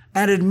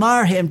and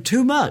admire him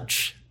too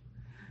much.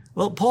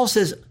 Well, Paul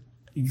says,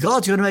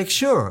 God's going to make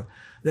sure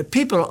that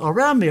people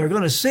around me are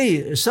going to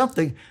see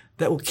something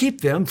that will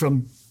keep them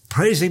from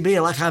praising me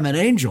like I'm an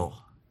angel.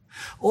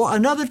 Or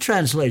another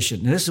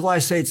translation, and this is why I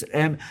say it's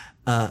an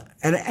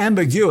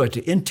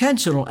ambiguity,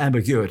 intentional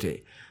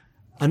ambiguity.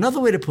 Another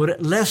way to put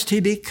it, lest he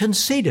be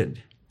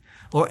conceited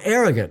or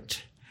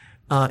arrogant.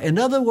 In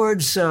other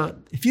words,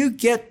 if you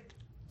get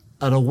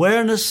an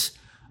awareness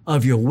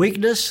of your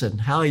weakness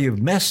and how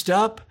you've messed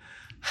up,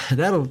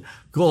 that'll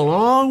go a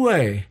long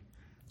way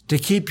to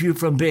keep you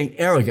from being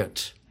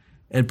arrogant.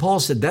 And Paul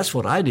said, that's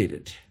what I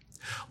needed.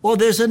 Or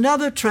there's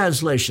another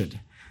translation.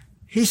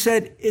 He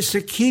said, it's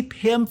to keep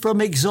him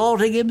from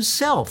exalting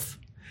himself.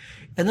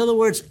 In other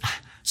words,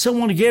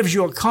 someone gives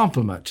you a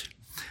compliment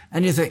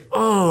and you think,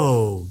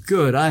 oh,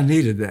 good, I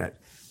needed that.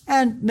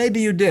 And maybe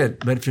you did,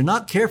 but if you're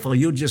not careful,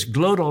 you'll just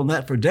gloat on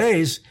that for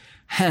days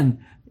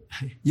and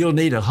you'll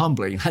need a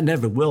humbling. I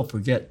never will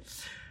forget.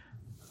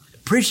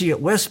 Preaching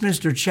at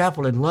Westminster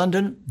Chapel in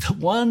London,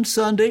 one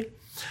Sunday,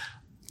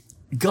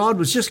 God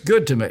was just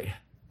good to me.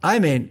 I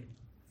mean,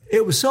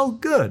 it was so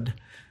good.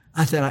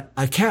 I thought,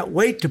 I can't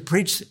wait to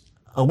preach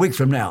a week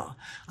from now.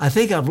 I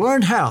think I've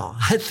learned how.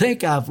 I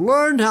think I've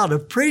learned how to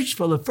preach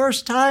for the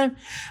first time.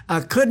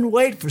 I couldn't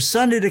wait for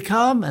Sunday to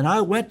come, and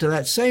I went to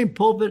that same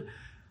pulpit.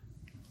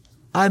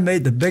 I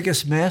made the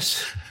biggest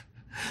mess.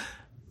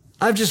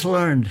 I've just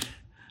learned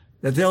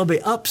that there'll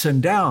be ups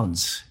and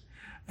downs.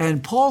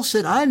 And Paul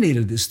said I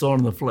needed this thorn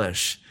in the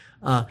flesh.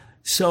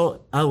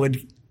 So I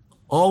would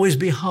always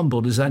be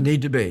humbled as I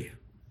need to be.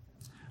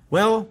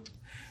 Well,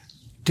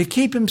 to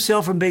keep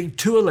himself from being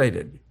too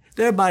elated,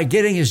 thereby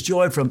getting his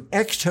joy from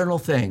external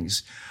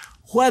things,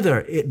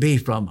 whether it be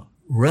from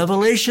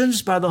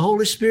revelations by the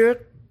Holy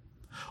Spirit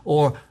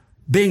or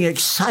being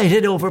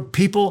excited over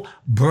people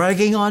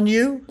bragging on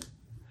you.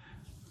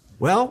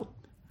 Well,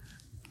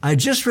 I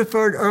just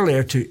referred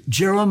earlier to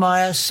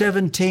Jeremiah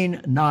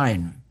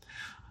 17:9.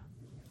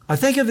 I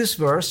think of this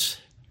verse,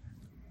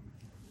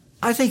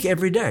 I think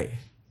every day.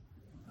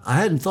 I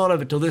hadn't thought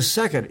of it till this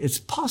second. It's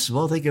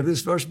possible I think of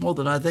this verse more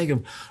than I think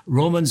of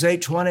Romans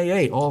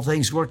 8:28. All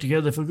things work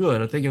together for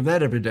good. I think of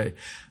that every day.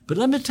 But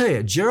let me tell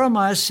you,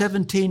 Jeremiah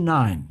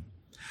 17:9.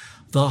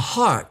 The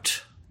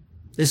heart,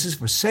 this is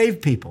for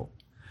saved people,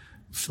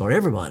 for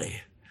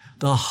everybody.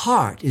 The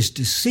heart is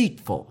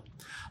deceitful,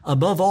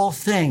 above all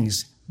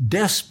things,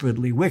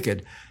 desperately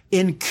wicked,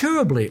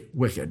 incurably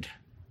wicked.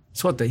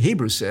 That's what the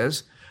Hebrew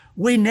says.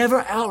 We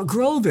never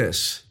outgrow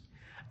this.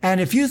 And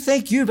if you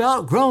think you've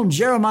outgrown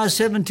Jeremiah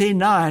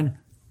 17:9,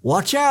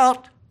 watch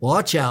out,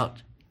 watch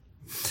out.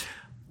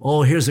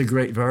 Oh, here's a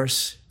great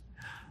verse.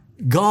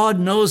 God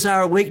knows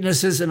our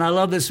weaknesses, and I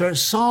love this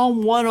verse,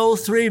 Psalm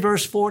 103,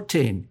 verse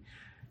 14.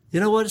 You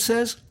know what it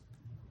says?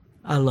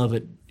 I love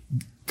it.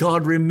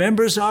 God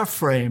remembers our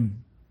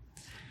frame.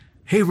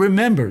 He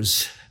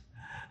remembers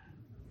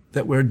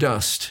that we're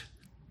dust.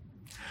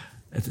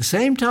 At the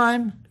same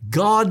time,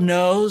 God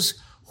knows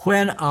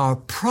when our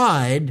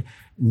pride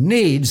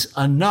needs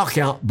a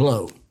knockout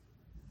blow.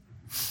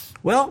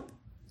 Well,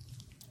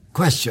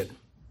 question.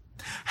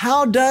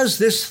 How does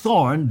this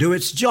thorn do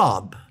its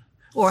job?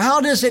 Or how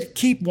does it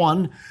keep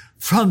one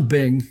from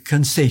being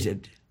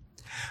conceited?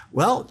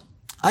 Well,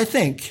 I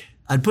think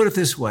I'd put it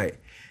this way.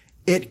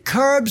 It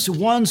curbs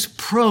one's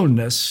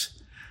proneness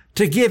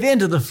to give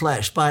into the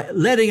flesh by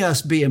letting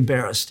us be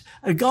embarrassed.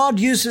 God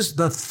uses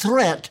the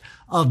threat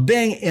of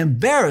being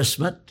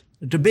embarrassment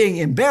to being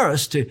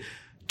embarrassed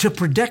to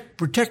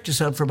protect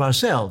yourself from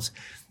ourselves.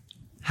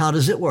 How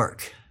does it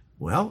work?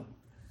 Well,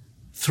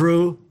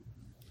 through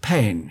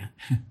pain.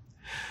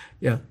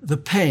 Yeah, the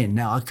pain.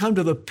 Now, I come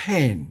to the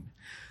pain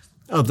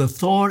of the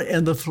thorn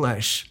in the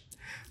flesh.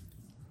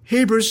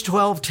 Hebrews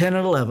 12, 10,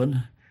 and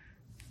 11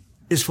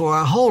 is for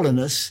our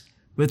holiness,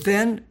 but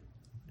then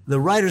the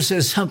writer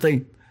says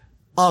something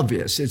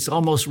obvious. It's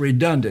almost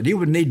redundant. He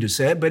wouldn't need to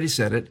say it, but he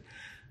said it.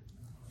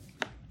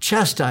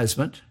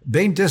 Chastisement,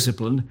 being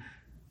disciplined,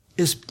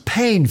 is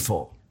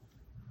painful.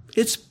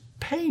 It's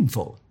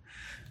painful.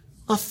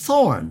 A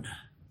thorn,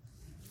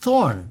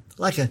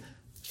 like a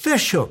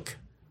fish hook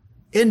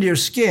into your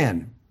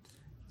skin.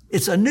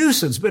 It's a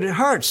nuisance, but it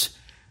hurts.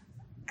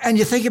 And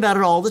you think about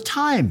it all the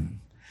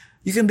time.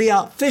 You can be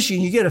out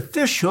fishing, you get a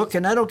fish hook,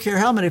 and I don't care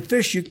how many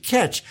fish you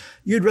catch,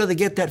 you'd rather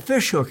get that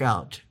fish hook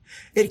out.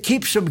 It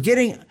keeps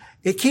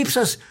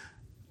us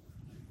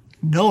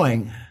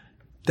knowing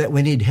that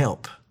we need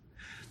help.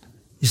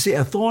 You see,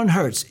 a thorn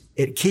hurts.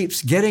 It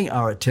keeps getting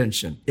our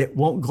attention. It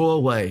won't go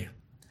away.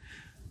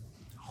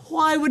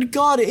 Why would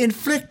God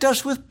inflict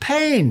us with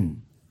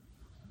pain?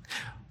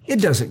 It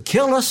doesn't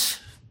kill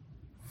us.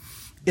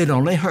 It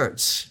only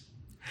hurts.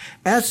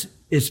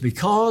 It's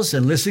because,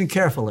 and listen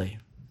carefully,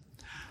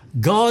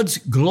 God's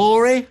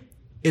glory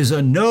is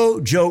a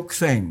no-joke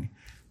thing.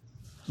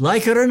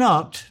 Like it or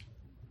not,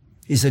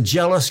 He's a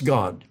jealous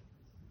God.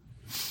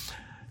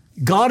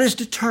 God is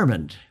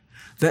determined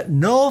that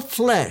no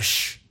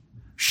flesh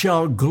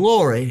shall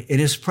glory in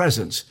His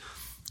presence.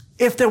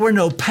 If there were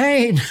no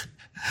pain,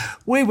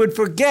 we would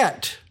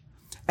forget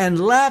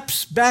and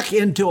lapse back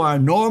into our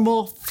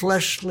normal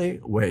fleshly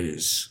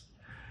ways.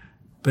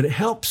 But it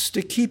helps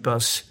to keep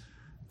us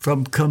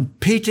from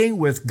competing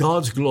with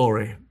God's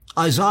glory.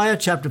 Isaiah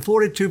chapter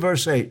 42,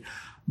 verse 8,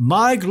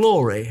 my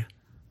glory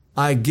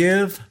I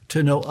give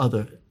to no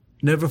other.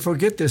 Never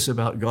forget this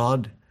about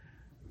God.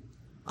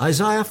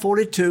 Isaiah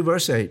 42,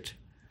 verse 8,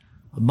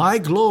 my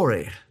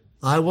glory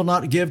I will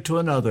not give to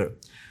another.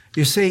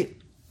 You see,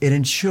 it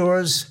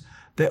ensures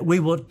that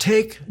we will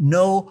take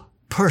no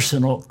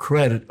personal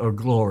credit or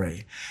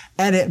glory.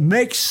 And it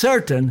makes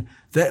certain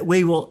that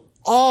we will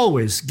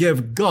always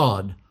give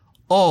God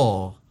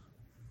all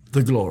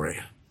the glory.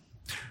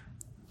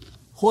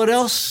 What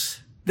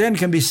else then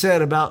can be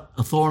said about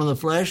a thorn in the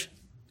flesh?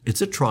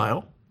 It's a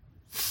trial.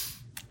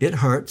 It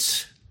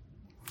hurts.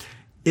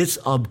 It's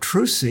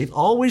obtrusive,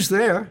 always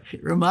there.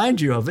 It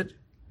reminds you of it.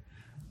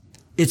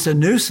 It's a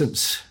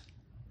nuisance.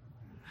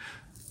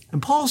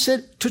 And Paul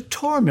said, to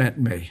torment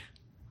me.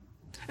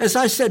 As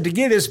I said, to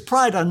give his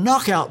pride a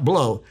knockout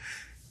blow.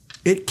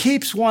 It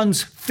keeps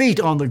one's feet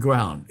on the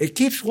ground. It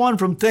keeps one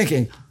from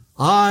thinking,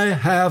 I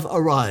have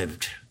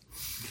arrived.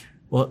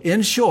 Well,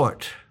 in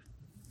short,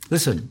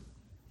 listen,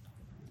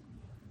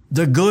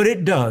 the good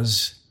it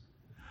does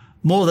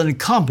more than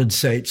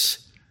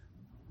compensates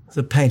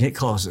the pain it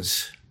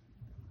causes.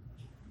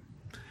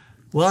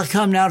 Well, I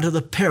come now to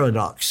the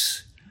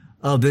paradox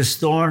of this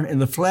thorn in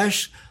the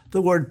flesh.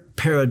 The word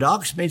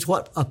paradox means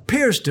what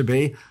appears to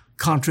be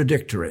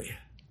contradictory.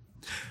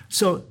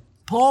 So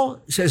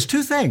Paul says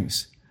two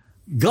things.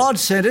 God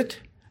sent it,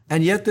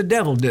 and yet the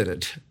devil did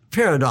it.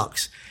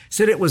 Paradox. He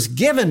said it was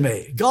given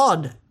me.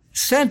 God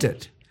sent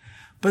it.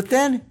 But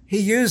then he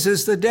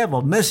uses the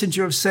devil,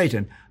 messenger of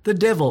Satan. The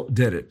devil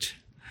did it.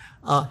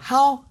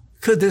 How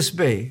could this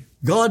be?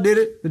 God did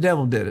it, the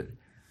devil did it.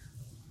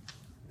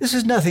 This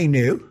is nothing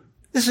new.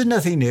 This is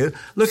nothing new.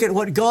 Look at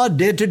what God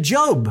did to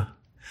Job.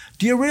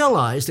 Do you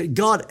realize that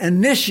God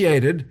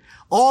initiated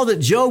all that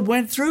Job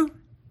went through?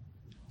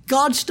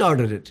 God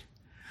started it.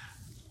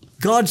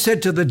 God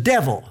said to the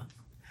devil,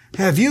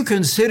 have you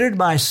considered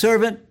my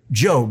servant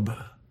Job?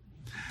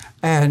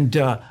 And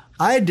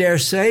I dare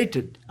say,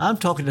 I'm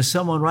talking to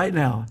someone right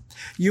now.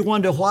 You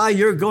wonder why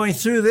you're going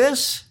through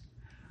this?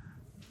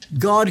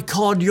 God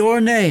called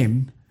your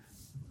name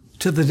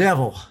to the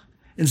devil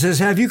and says,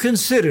 have you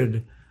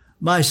considered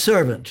my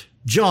servant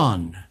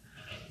John,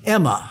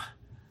 Emma,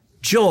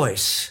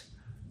 Joyce,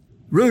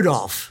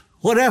 Rudolph,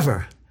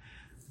 whatever?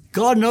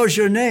 God knows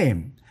your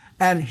name.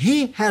 And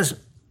he has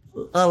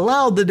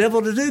allowed the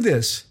devil to do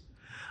this.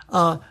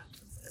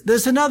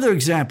 There's another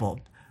example.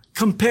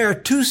 Compare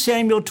 2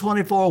 Samuel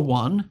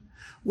 24:1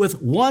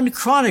 with 1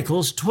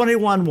 Chronicles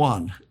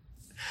 21:1.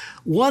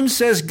 One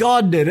says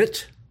God did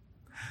it.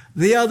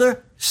 The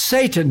other,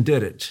 Satan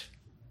did it.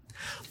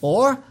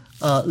 Or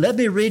let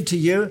me read to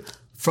you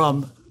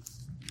from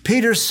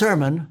Peter's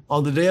sermon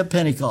on the day of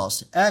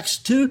Pentecost, Acts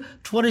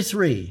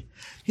 2:23.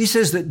 He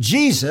says that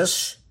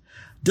Jesus,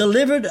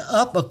 delivered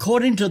up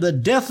according to the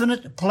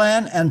definite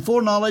plan and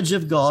foreknowledge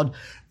of God,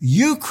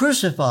 you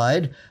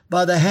crucified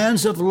by the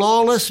hands of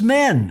lawless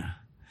men.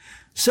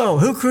 So,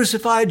 who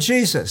crucified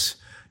Jesus?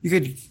 You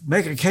could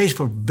make a case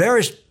for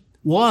various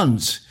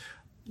ones.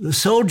 The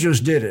soldiers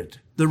did it.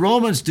 The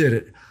Romans did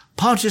it.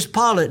 Pontius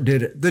Pilate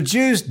did it. The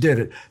Jews did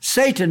it.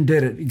 Satan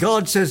did it.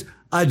 God says,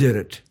 I did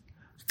it.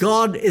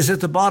 God is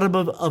at the bottom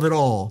of it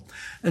all.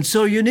 And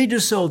so you need to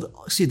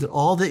see that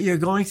all that you're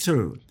going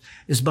through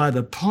is by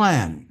the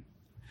plan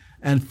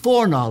and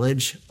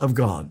foreknowledge of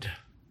God.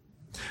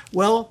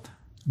 Well,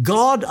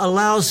 God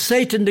allows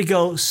Satan to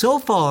go so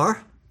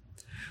far,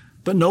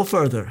 but no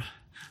further.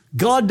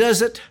 God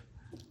does it,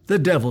 the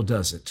devil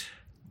does it.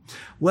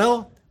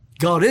 Well,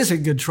 God is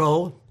in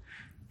control.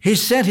 He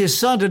sent his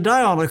son to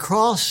die on a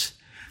cross.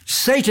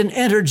 Satan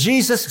entered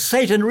Jesus.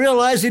 Satan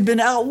realized he'd been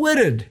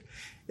outwitted.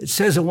 It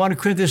says in 1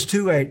 Corinthians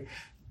 2:8,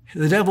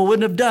 the devil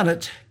wouldn't have done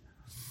it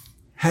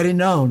had he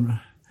known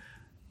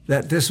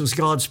that this was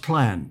God's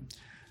plan.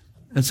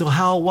 And so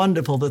how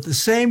wonderful that the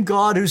same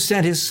God who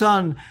sent his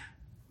son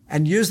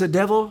and used the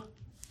devil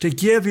to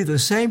give you the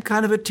same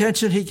kind of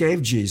attention he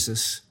gave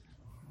Jesus.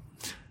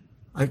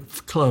 I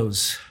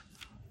close.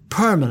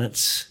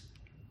 Permanence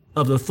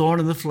of the thorn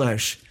in the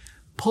flesh.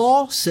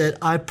 Paul said,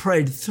 I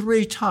prayed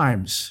 3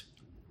 times.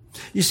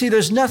 You see,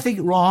 there's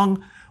nothing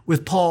wrong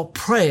with Paul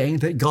praying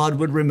that God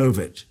would remove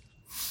it.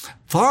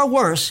 Far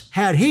worse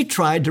had he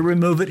tried to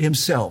remove it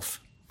himself.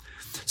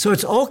 So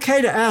it's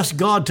okay to ask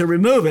God to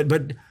remove it,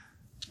 but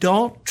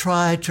don't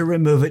try to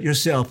remove it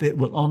yourself. It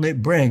will only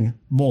bring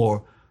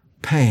more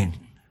pain.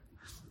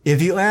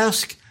 If you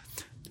ask,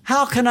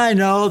 how can I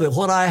know that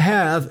what I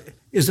have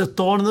is a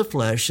thorn in the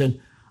flesh? And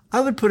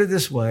I would put it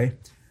this way.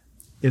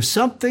 If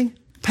something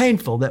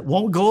painful that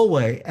won't go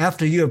away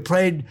after you have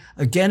prayed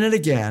again and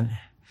again,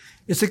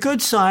 it's a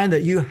good sign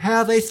that you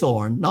have a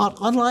thorn. Not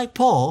unlike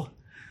Paul,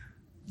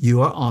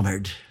 you are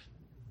honored.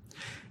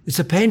 It's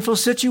a painful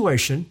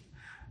situation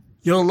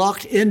you're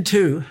locked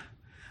into,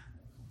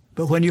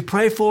 but when you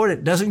pray for it,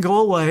 it doesn't go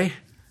away.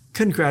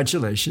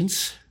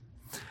 Congratulations.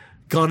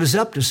 God is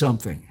up to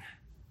something.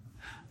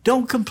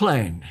 Don't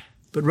complain,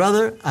 but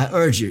rather, I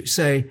urge you,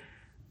 say,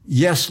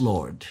 yes,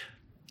 Lord.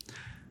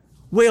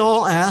 We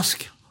all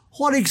ask,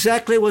 what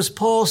exactly was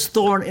Paul's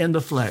thorn in the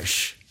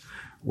flesh?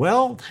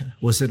 Well,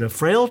 was it a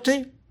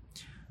frailty?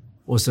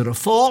 Was it a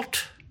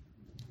fault?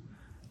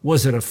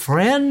 Was it a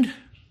friend?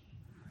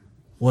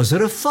 Was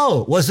it a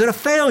foe? Was it a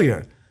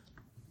failure?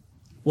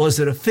 Was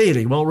it a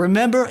feeling? Well,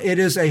 remember, it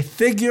is a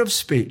figure of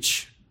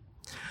speech.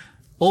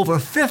 Over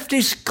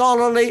 50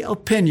 scholarly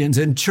opinions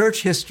in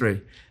church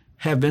history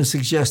have been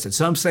suggested.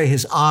 Some say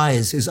his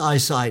eyes, his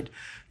eyesight,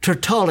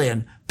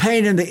 Tertullian,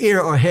 pain in the ear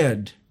or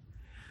head.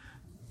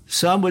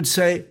 Some would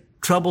say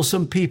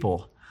troublesome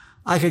people.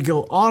 I could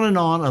go on and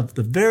on of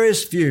the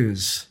various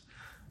views,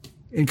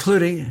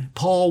 including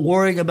Paul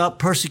worrying about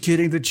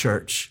persecuting the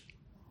church.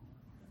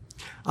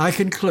 I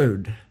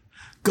conclude,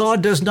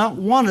 God does not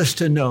want us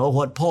to know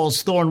what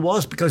Paul's thorn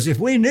was, because if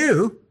we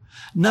knew,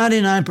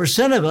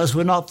 99% of us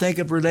would not think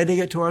of relating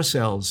it to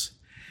ourselves.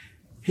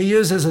 He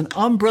uses an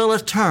umbrella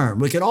term.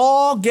 We can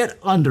all get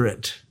under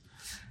it.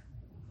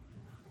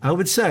 I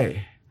would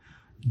say,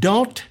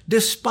 don't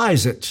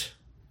despise it.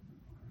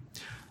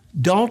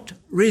 Don't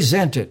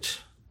resent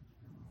it.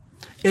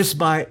 It's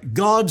by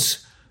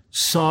God's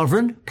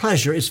sovereign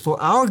pleasure. It's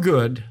for our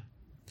good.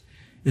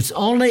 It's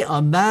only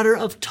a matter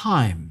of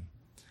time.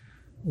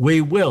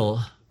 We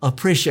will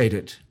appreciate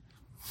it.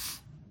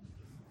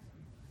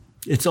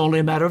 It's only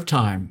a matter of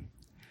time,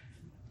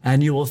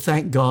 and you will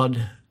thank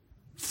God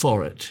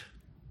for it.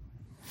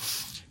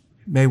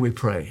 May we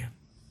pray.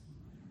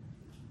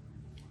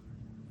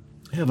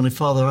 Heavenly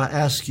Father, I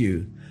ask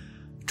you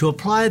to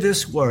apply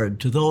this word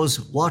to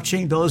those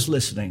watching, those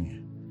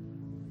listening,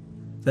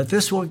 that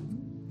this will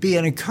be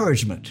an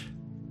encouragement,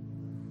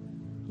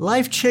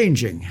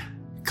 life-changing,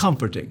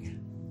 comforting.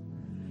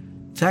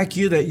 Thank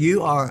you that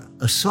you are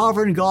a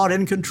sovereign God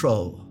in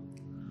control.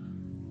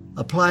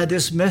 Apply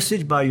this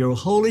message by your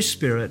Holy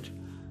Spirit.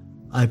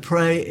 I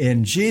pray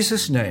in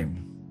Jesus'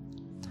 name.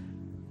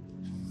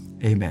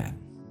 Amen.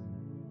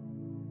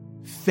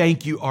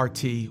 Thank you,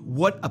 RT.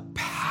 What a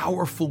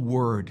powerful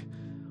word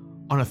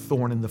on a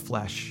thorn in the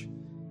flesh.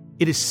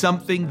 It is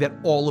something that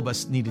all of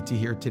us needed to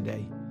hear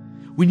today.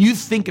 When you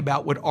think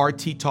about what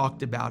RT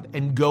talked about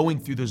and going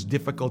through those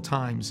difficult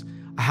times,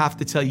 I have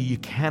to tell you, you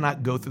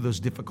cannot go through those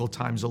difficult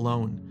times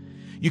alone.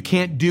 You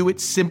can't do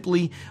it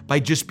simply by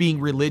just being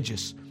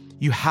religious.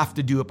 You have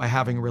to do it by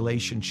having a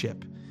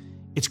relationship.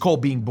 It's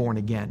called being born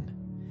again.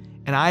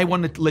 And I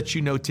want to let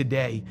you know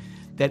today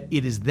that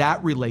it is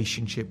that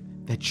relationship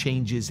that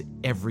changes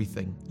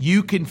everything.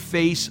 You can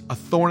face a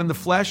thorn in the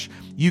flesh.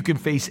 You can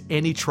face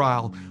any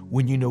trial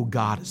when you know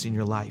God is in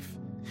your life.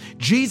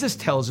 Jesus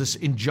tells us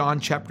in John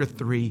chapter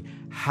 3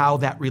 how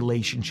that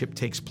relationship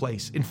takes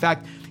place. In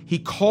fact, he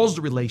calls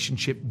the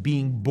relationship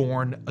being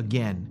born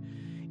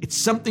again. It's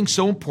something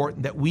so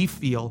important that we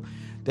feel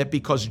that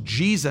because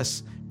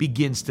Jesus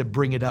begins to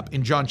bring it up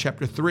in John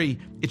chapter 3,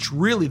 it's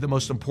really the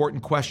most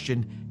important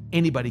question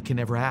anybody can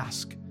ever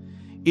ask.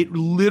 It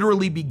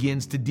literally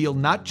begins to deal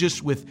not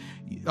just with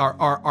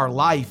our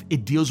life,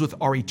 it deals with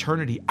our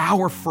eternity,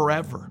 our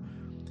forever.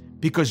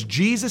 Because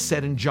Jesus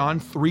said in John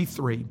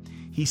 3:3,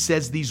 he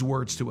says these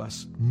words to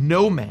us,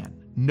 no man,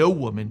 no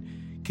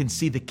woman can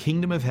see the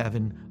kingdom of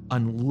heaven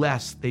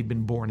unless they've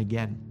been born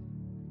again.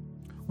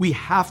 We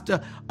have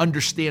to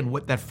understand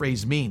what that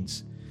phrase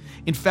means.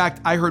 In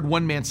fact, I heard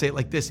one man say it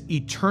like this,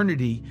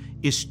 eternity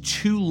is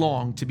too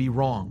long to be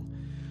wrong.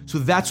 So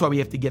that's why we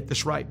have to get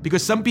this right.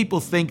 Because some people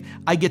think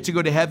I get to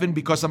go to heaven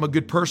because I'm a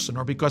good person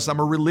or because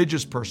I'm a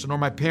religious person or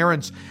my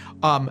parents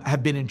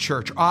have been in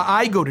church. Or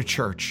I go to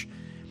church.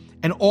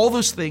 And all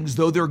those things,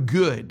 though they're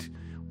good,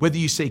 whether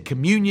you say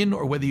communion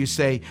or whether you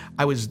say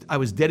I was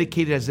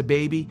dedicated as a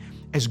baby,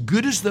 as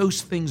good as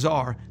those things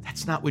are,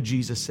 that's not what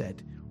Jesus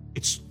said.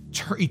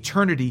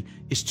 Eternity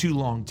is too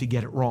long to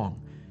get it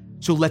wrong.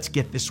 So let's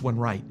get this one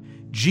right.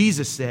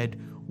 Jesus said,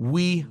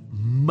 you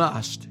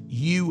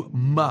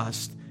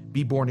must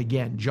be born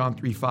again, John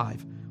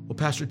 3:5. Well,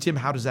 Pastor Tim,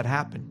 how does that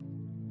happen?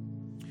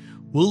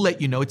 We'll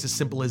let you know it's as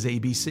simple as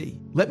ABC.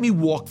 Let me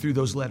walk through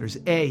those letters.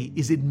 A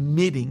is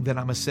admitting that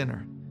I'm a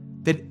sinner,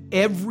 that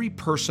every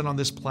person on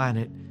this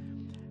planet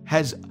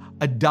has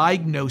a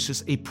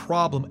diagnosis, a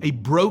problem, a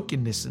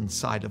brokenness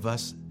inside of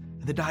us,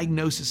 and the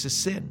diagnosis is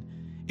sin.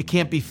 It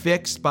can't be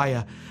fixed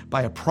by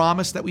a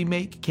promise that we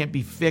make. It can't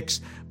be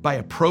fixed by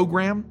a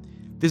program.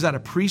 There's not a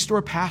priest or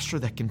a pastor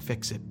that can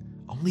fix it.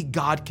 Only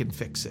God can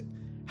fix it.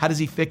 How does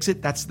he fix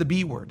it? That's the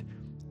B word.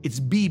 It's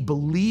B,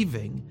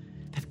 believing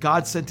that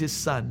God sent his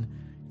son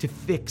to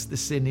fix the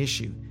sin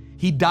issue.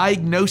 He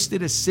diagnosed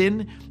it as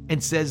sin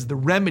and says the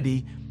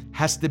remedy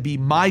has to be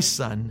my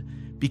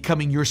son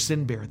becoming your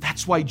sin bearer.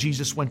 That's why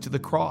Jesus went to the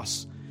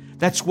cross.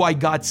 That's why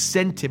God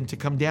sent him to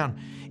come down.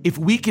 If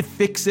we could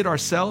fix it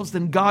ourselves,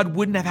 then God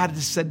wouldn't have had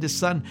to send his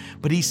son,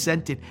 but he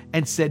sent it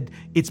and said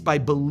it's by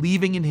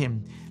believing in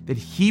him that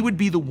he would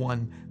be the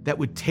one that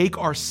would take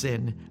our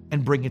sin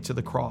and bring it to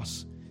the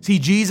cross. See,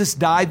 Jesus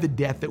died the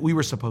death that we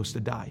were supposed to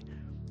die.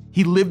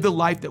 He lived the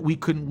life that we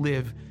couldn't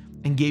live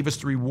and gave us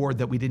the reward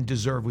that we didn't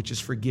deserve, which is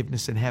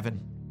forgiveness in heaven.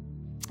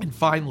 And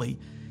finally,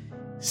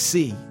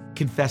 C,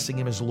 confessing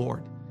him as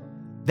Lord.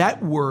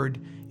 That word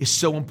is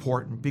so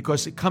important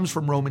because it comes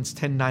from Romans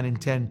 10:9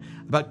 and 10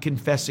 about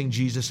confessing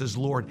Jesus as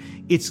Lord.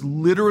 It's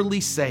literally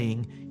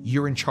saying,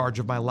 you're in charge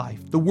of my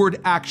life. The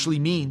word actually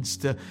means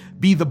to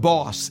be the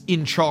boss,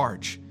 in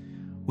charge.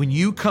 When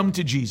you come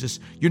to Jesus,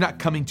 you're not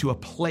coming to a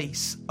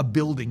place, a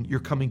building, you're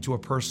coming to a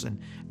person,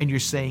 and you're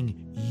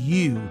saying,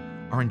 you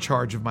are in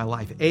charge of my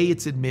life. A,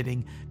 it's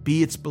admitting,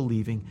 B, it's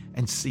believing,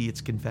 and C,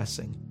 it's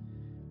confessing.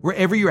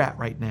 Wherever you're at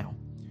right now,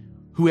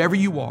 whoever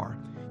you are,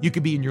 you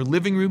could be in your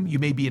living room, you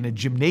may be in a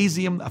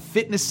gymnasium, a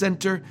fitness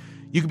center,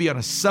 you could be on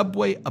a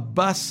subway, a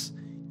bus,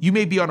 you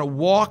may be on a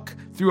walk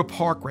through a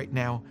park right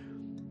now,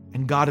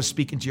 and God is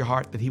speaking to your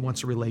heart that he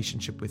wants a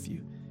relationship with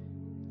you.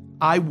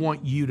 I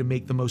want you to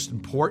make the most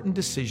important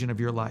decision of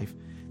your life,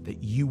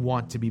 that you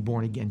want to be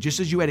born again. Just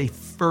as you had a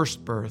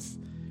first birth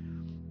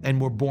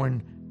and were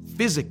born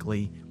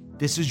physically,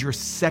 this is your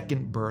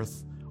second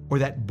birth or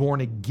that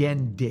born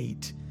again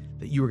date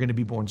that you are going to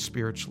be born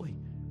spiritually.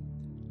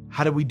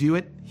 How do we do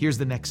it? Here's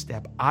the next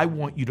step. I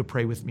want you to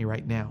pray with me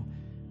right now.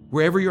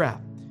 Wherever you're at,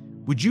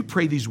 would you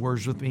pray these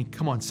words with me?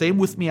 Come on, say them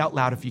with me out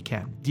loud if you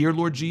can. Dear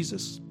Lord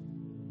Jesus,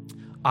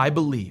 I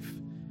believe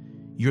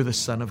you're the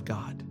Son of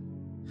God.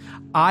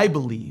 I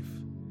believe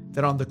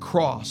that on the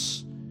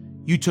cross,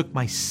 you took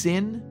my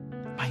sin,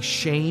 my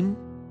shame,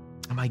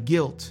 and my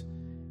guilt,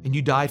 and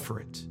you died for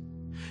it.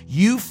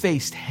 You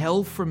faced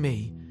hell for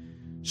me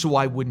so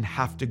I wouldn't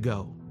have to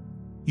go.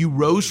 You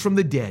rose from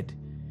the dead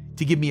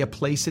to give me a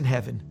place in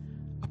heaven,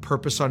 a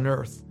purpose on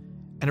earth,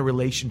 and a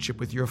relationship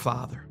with your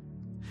Father.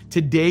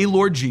 Today,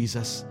 Lord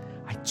Jesus,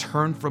 I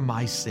turn from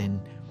my sin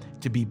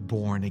to be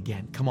born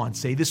again. Come on,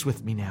 say this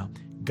with me now.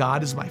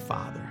 God is my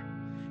Father.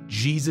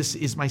 Jesus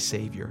is my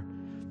Savior.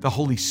 The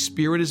Holy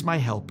Spirit is my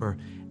helper,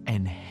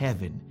 and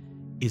heaven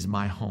is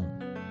my home.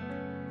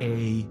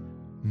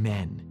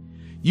 Amen.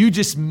 You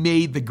just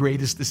made the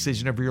greatest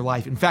decision of your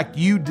life. In fact,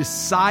 you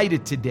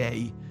decided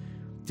today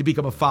to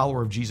become a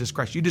follower of Jesus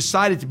Christ. You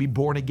decided to be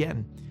born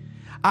again.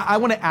 I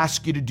want to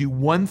ask you to do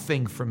one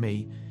thing for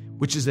me,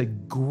 which is a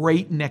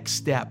great next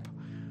step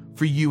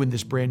for you in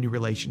this brand new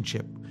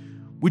relationship.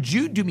 Would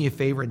you do me a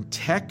favor and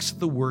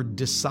text the word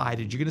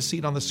decided? You're going to see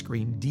it on the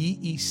screen,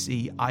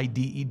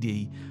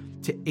 DECIDED,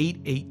 to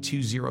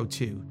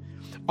 88202.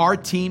 Our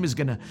team is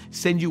going to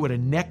send you what a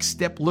next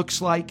step looks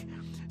like.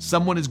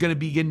 Someone is going to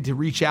begin to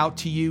reach out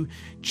to you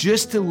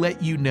just to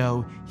let you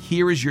know,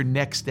 here is your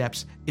next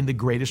steps in the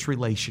greatest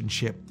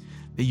relationship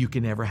that you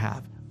can ever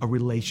have, a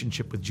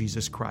relationship with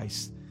Jesus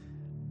Christ.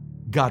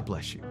 God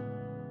bless you.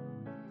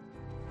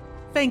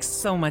 Thanks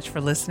so much for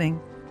listening.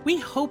 We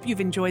hope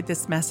you've enjoyed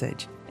this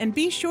message, and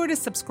be sure to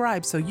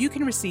subscribe so you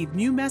can receive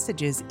new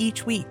messages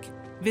each week.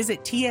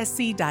 Visit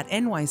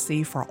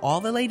tsc.nyc for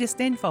all the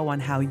latest info on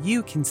how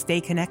you can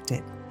stay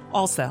connected.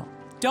 Also,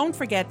 don't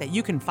forget that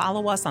you can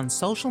follow us on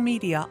social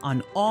media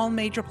on all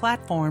major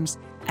platforms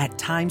at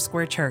Times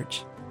Square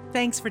Church.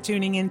 Thanks for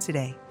tuning in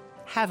today.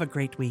 Have a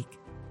great week.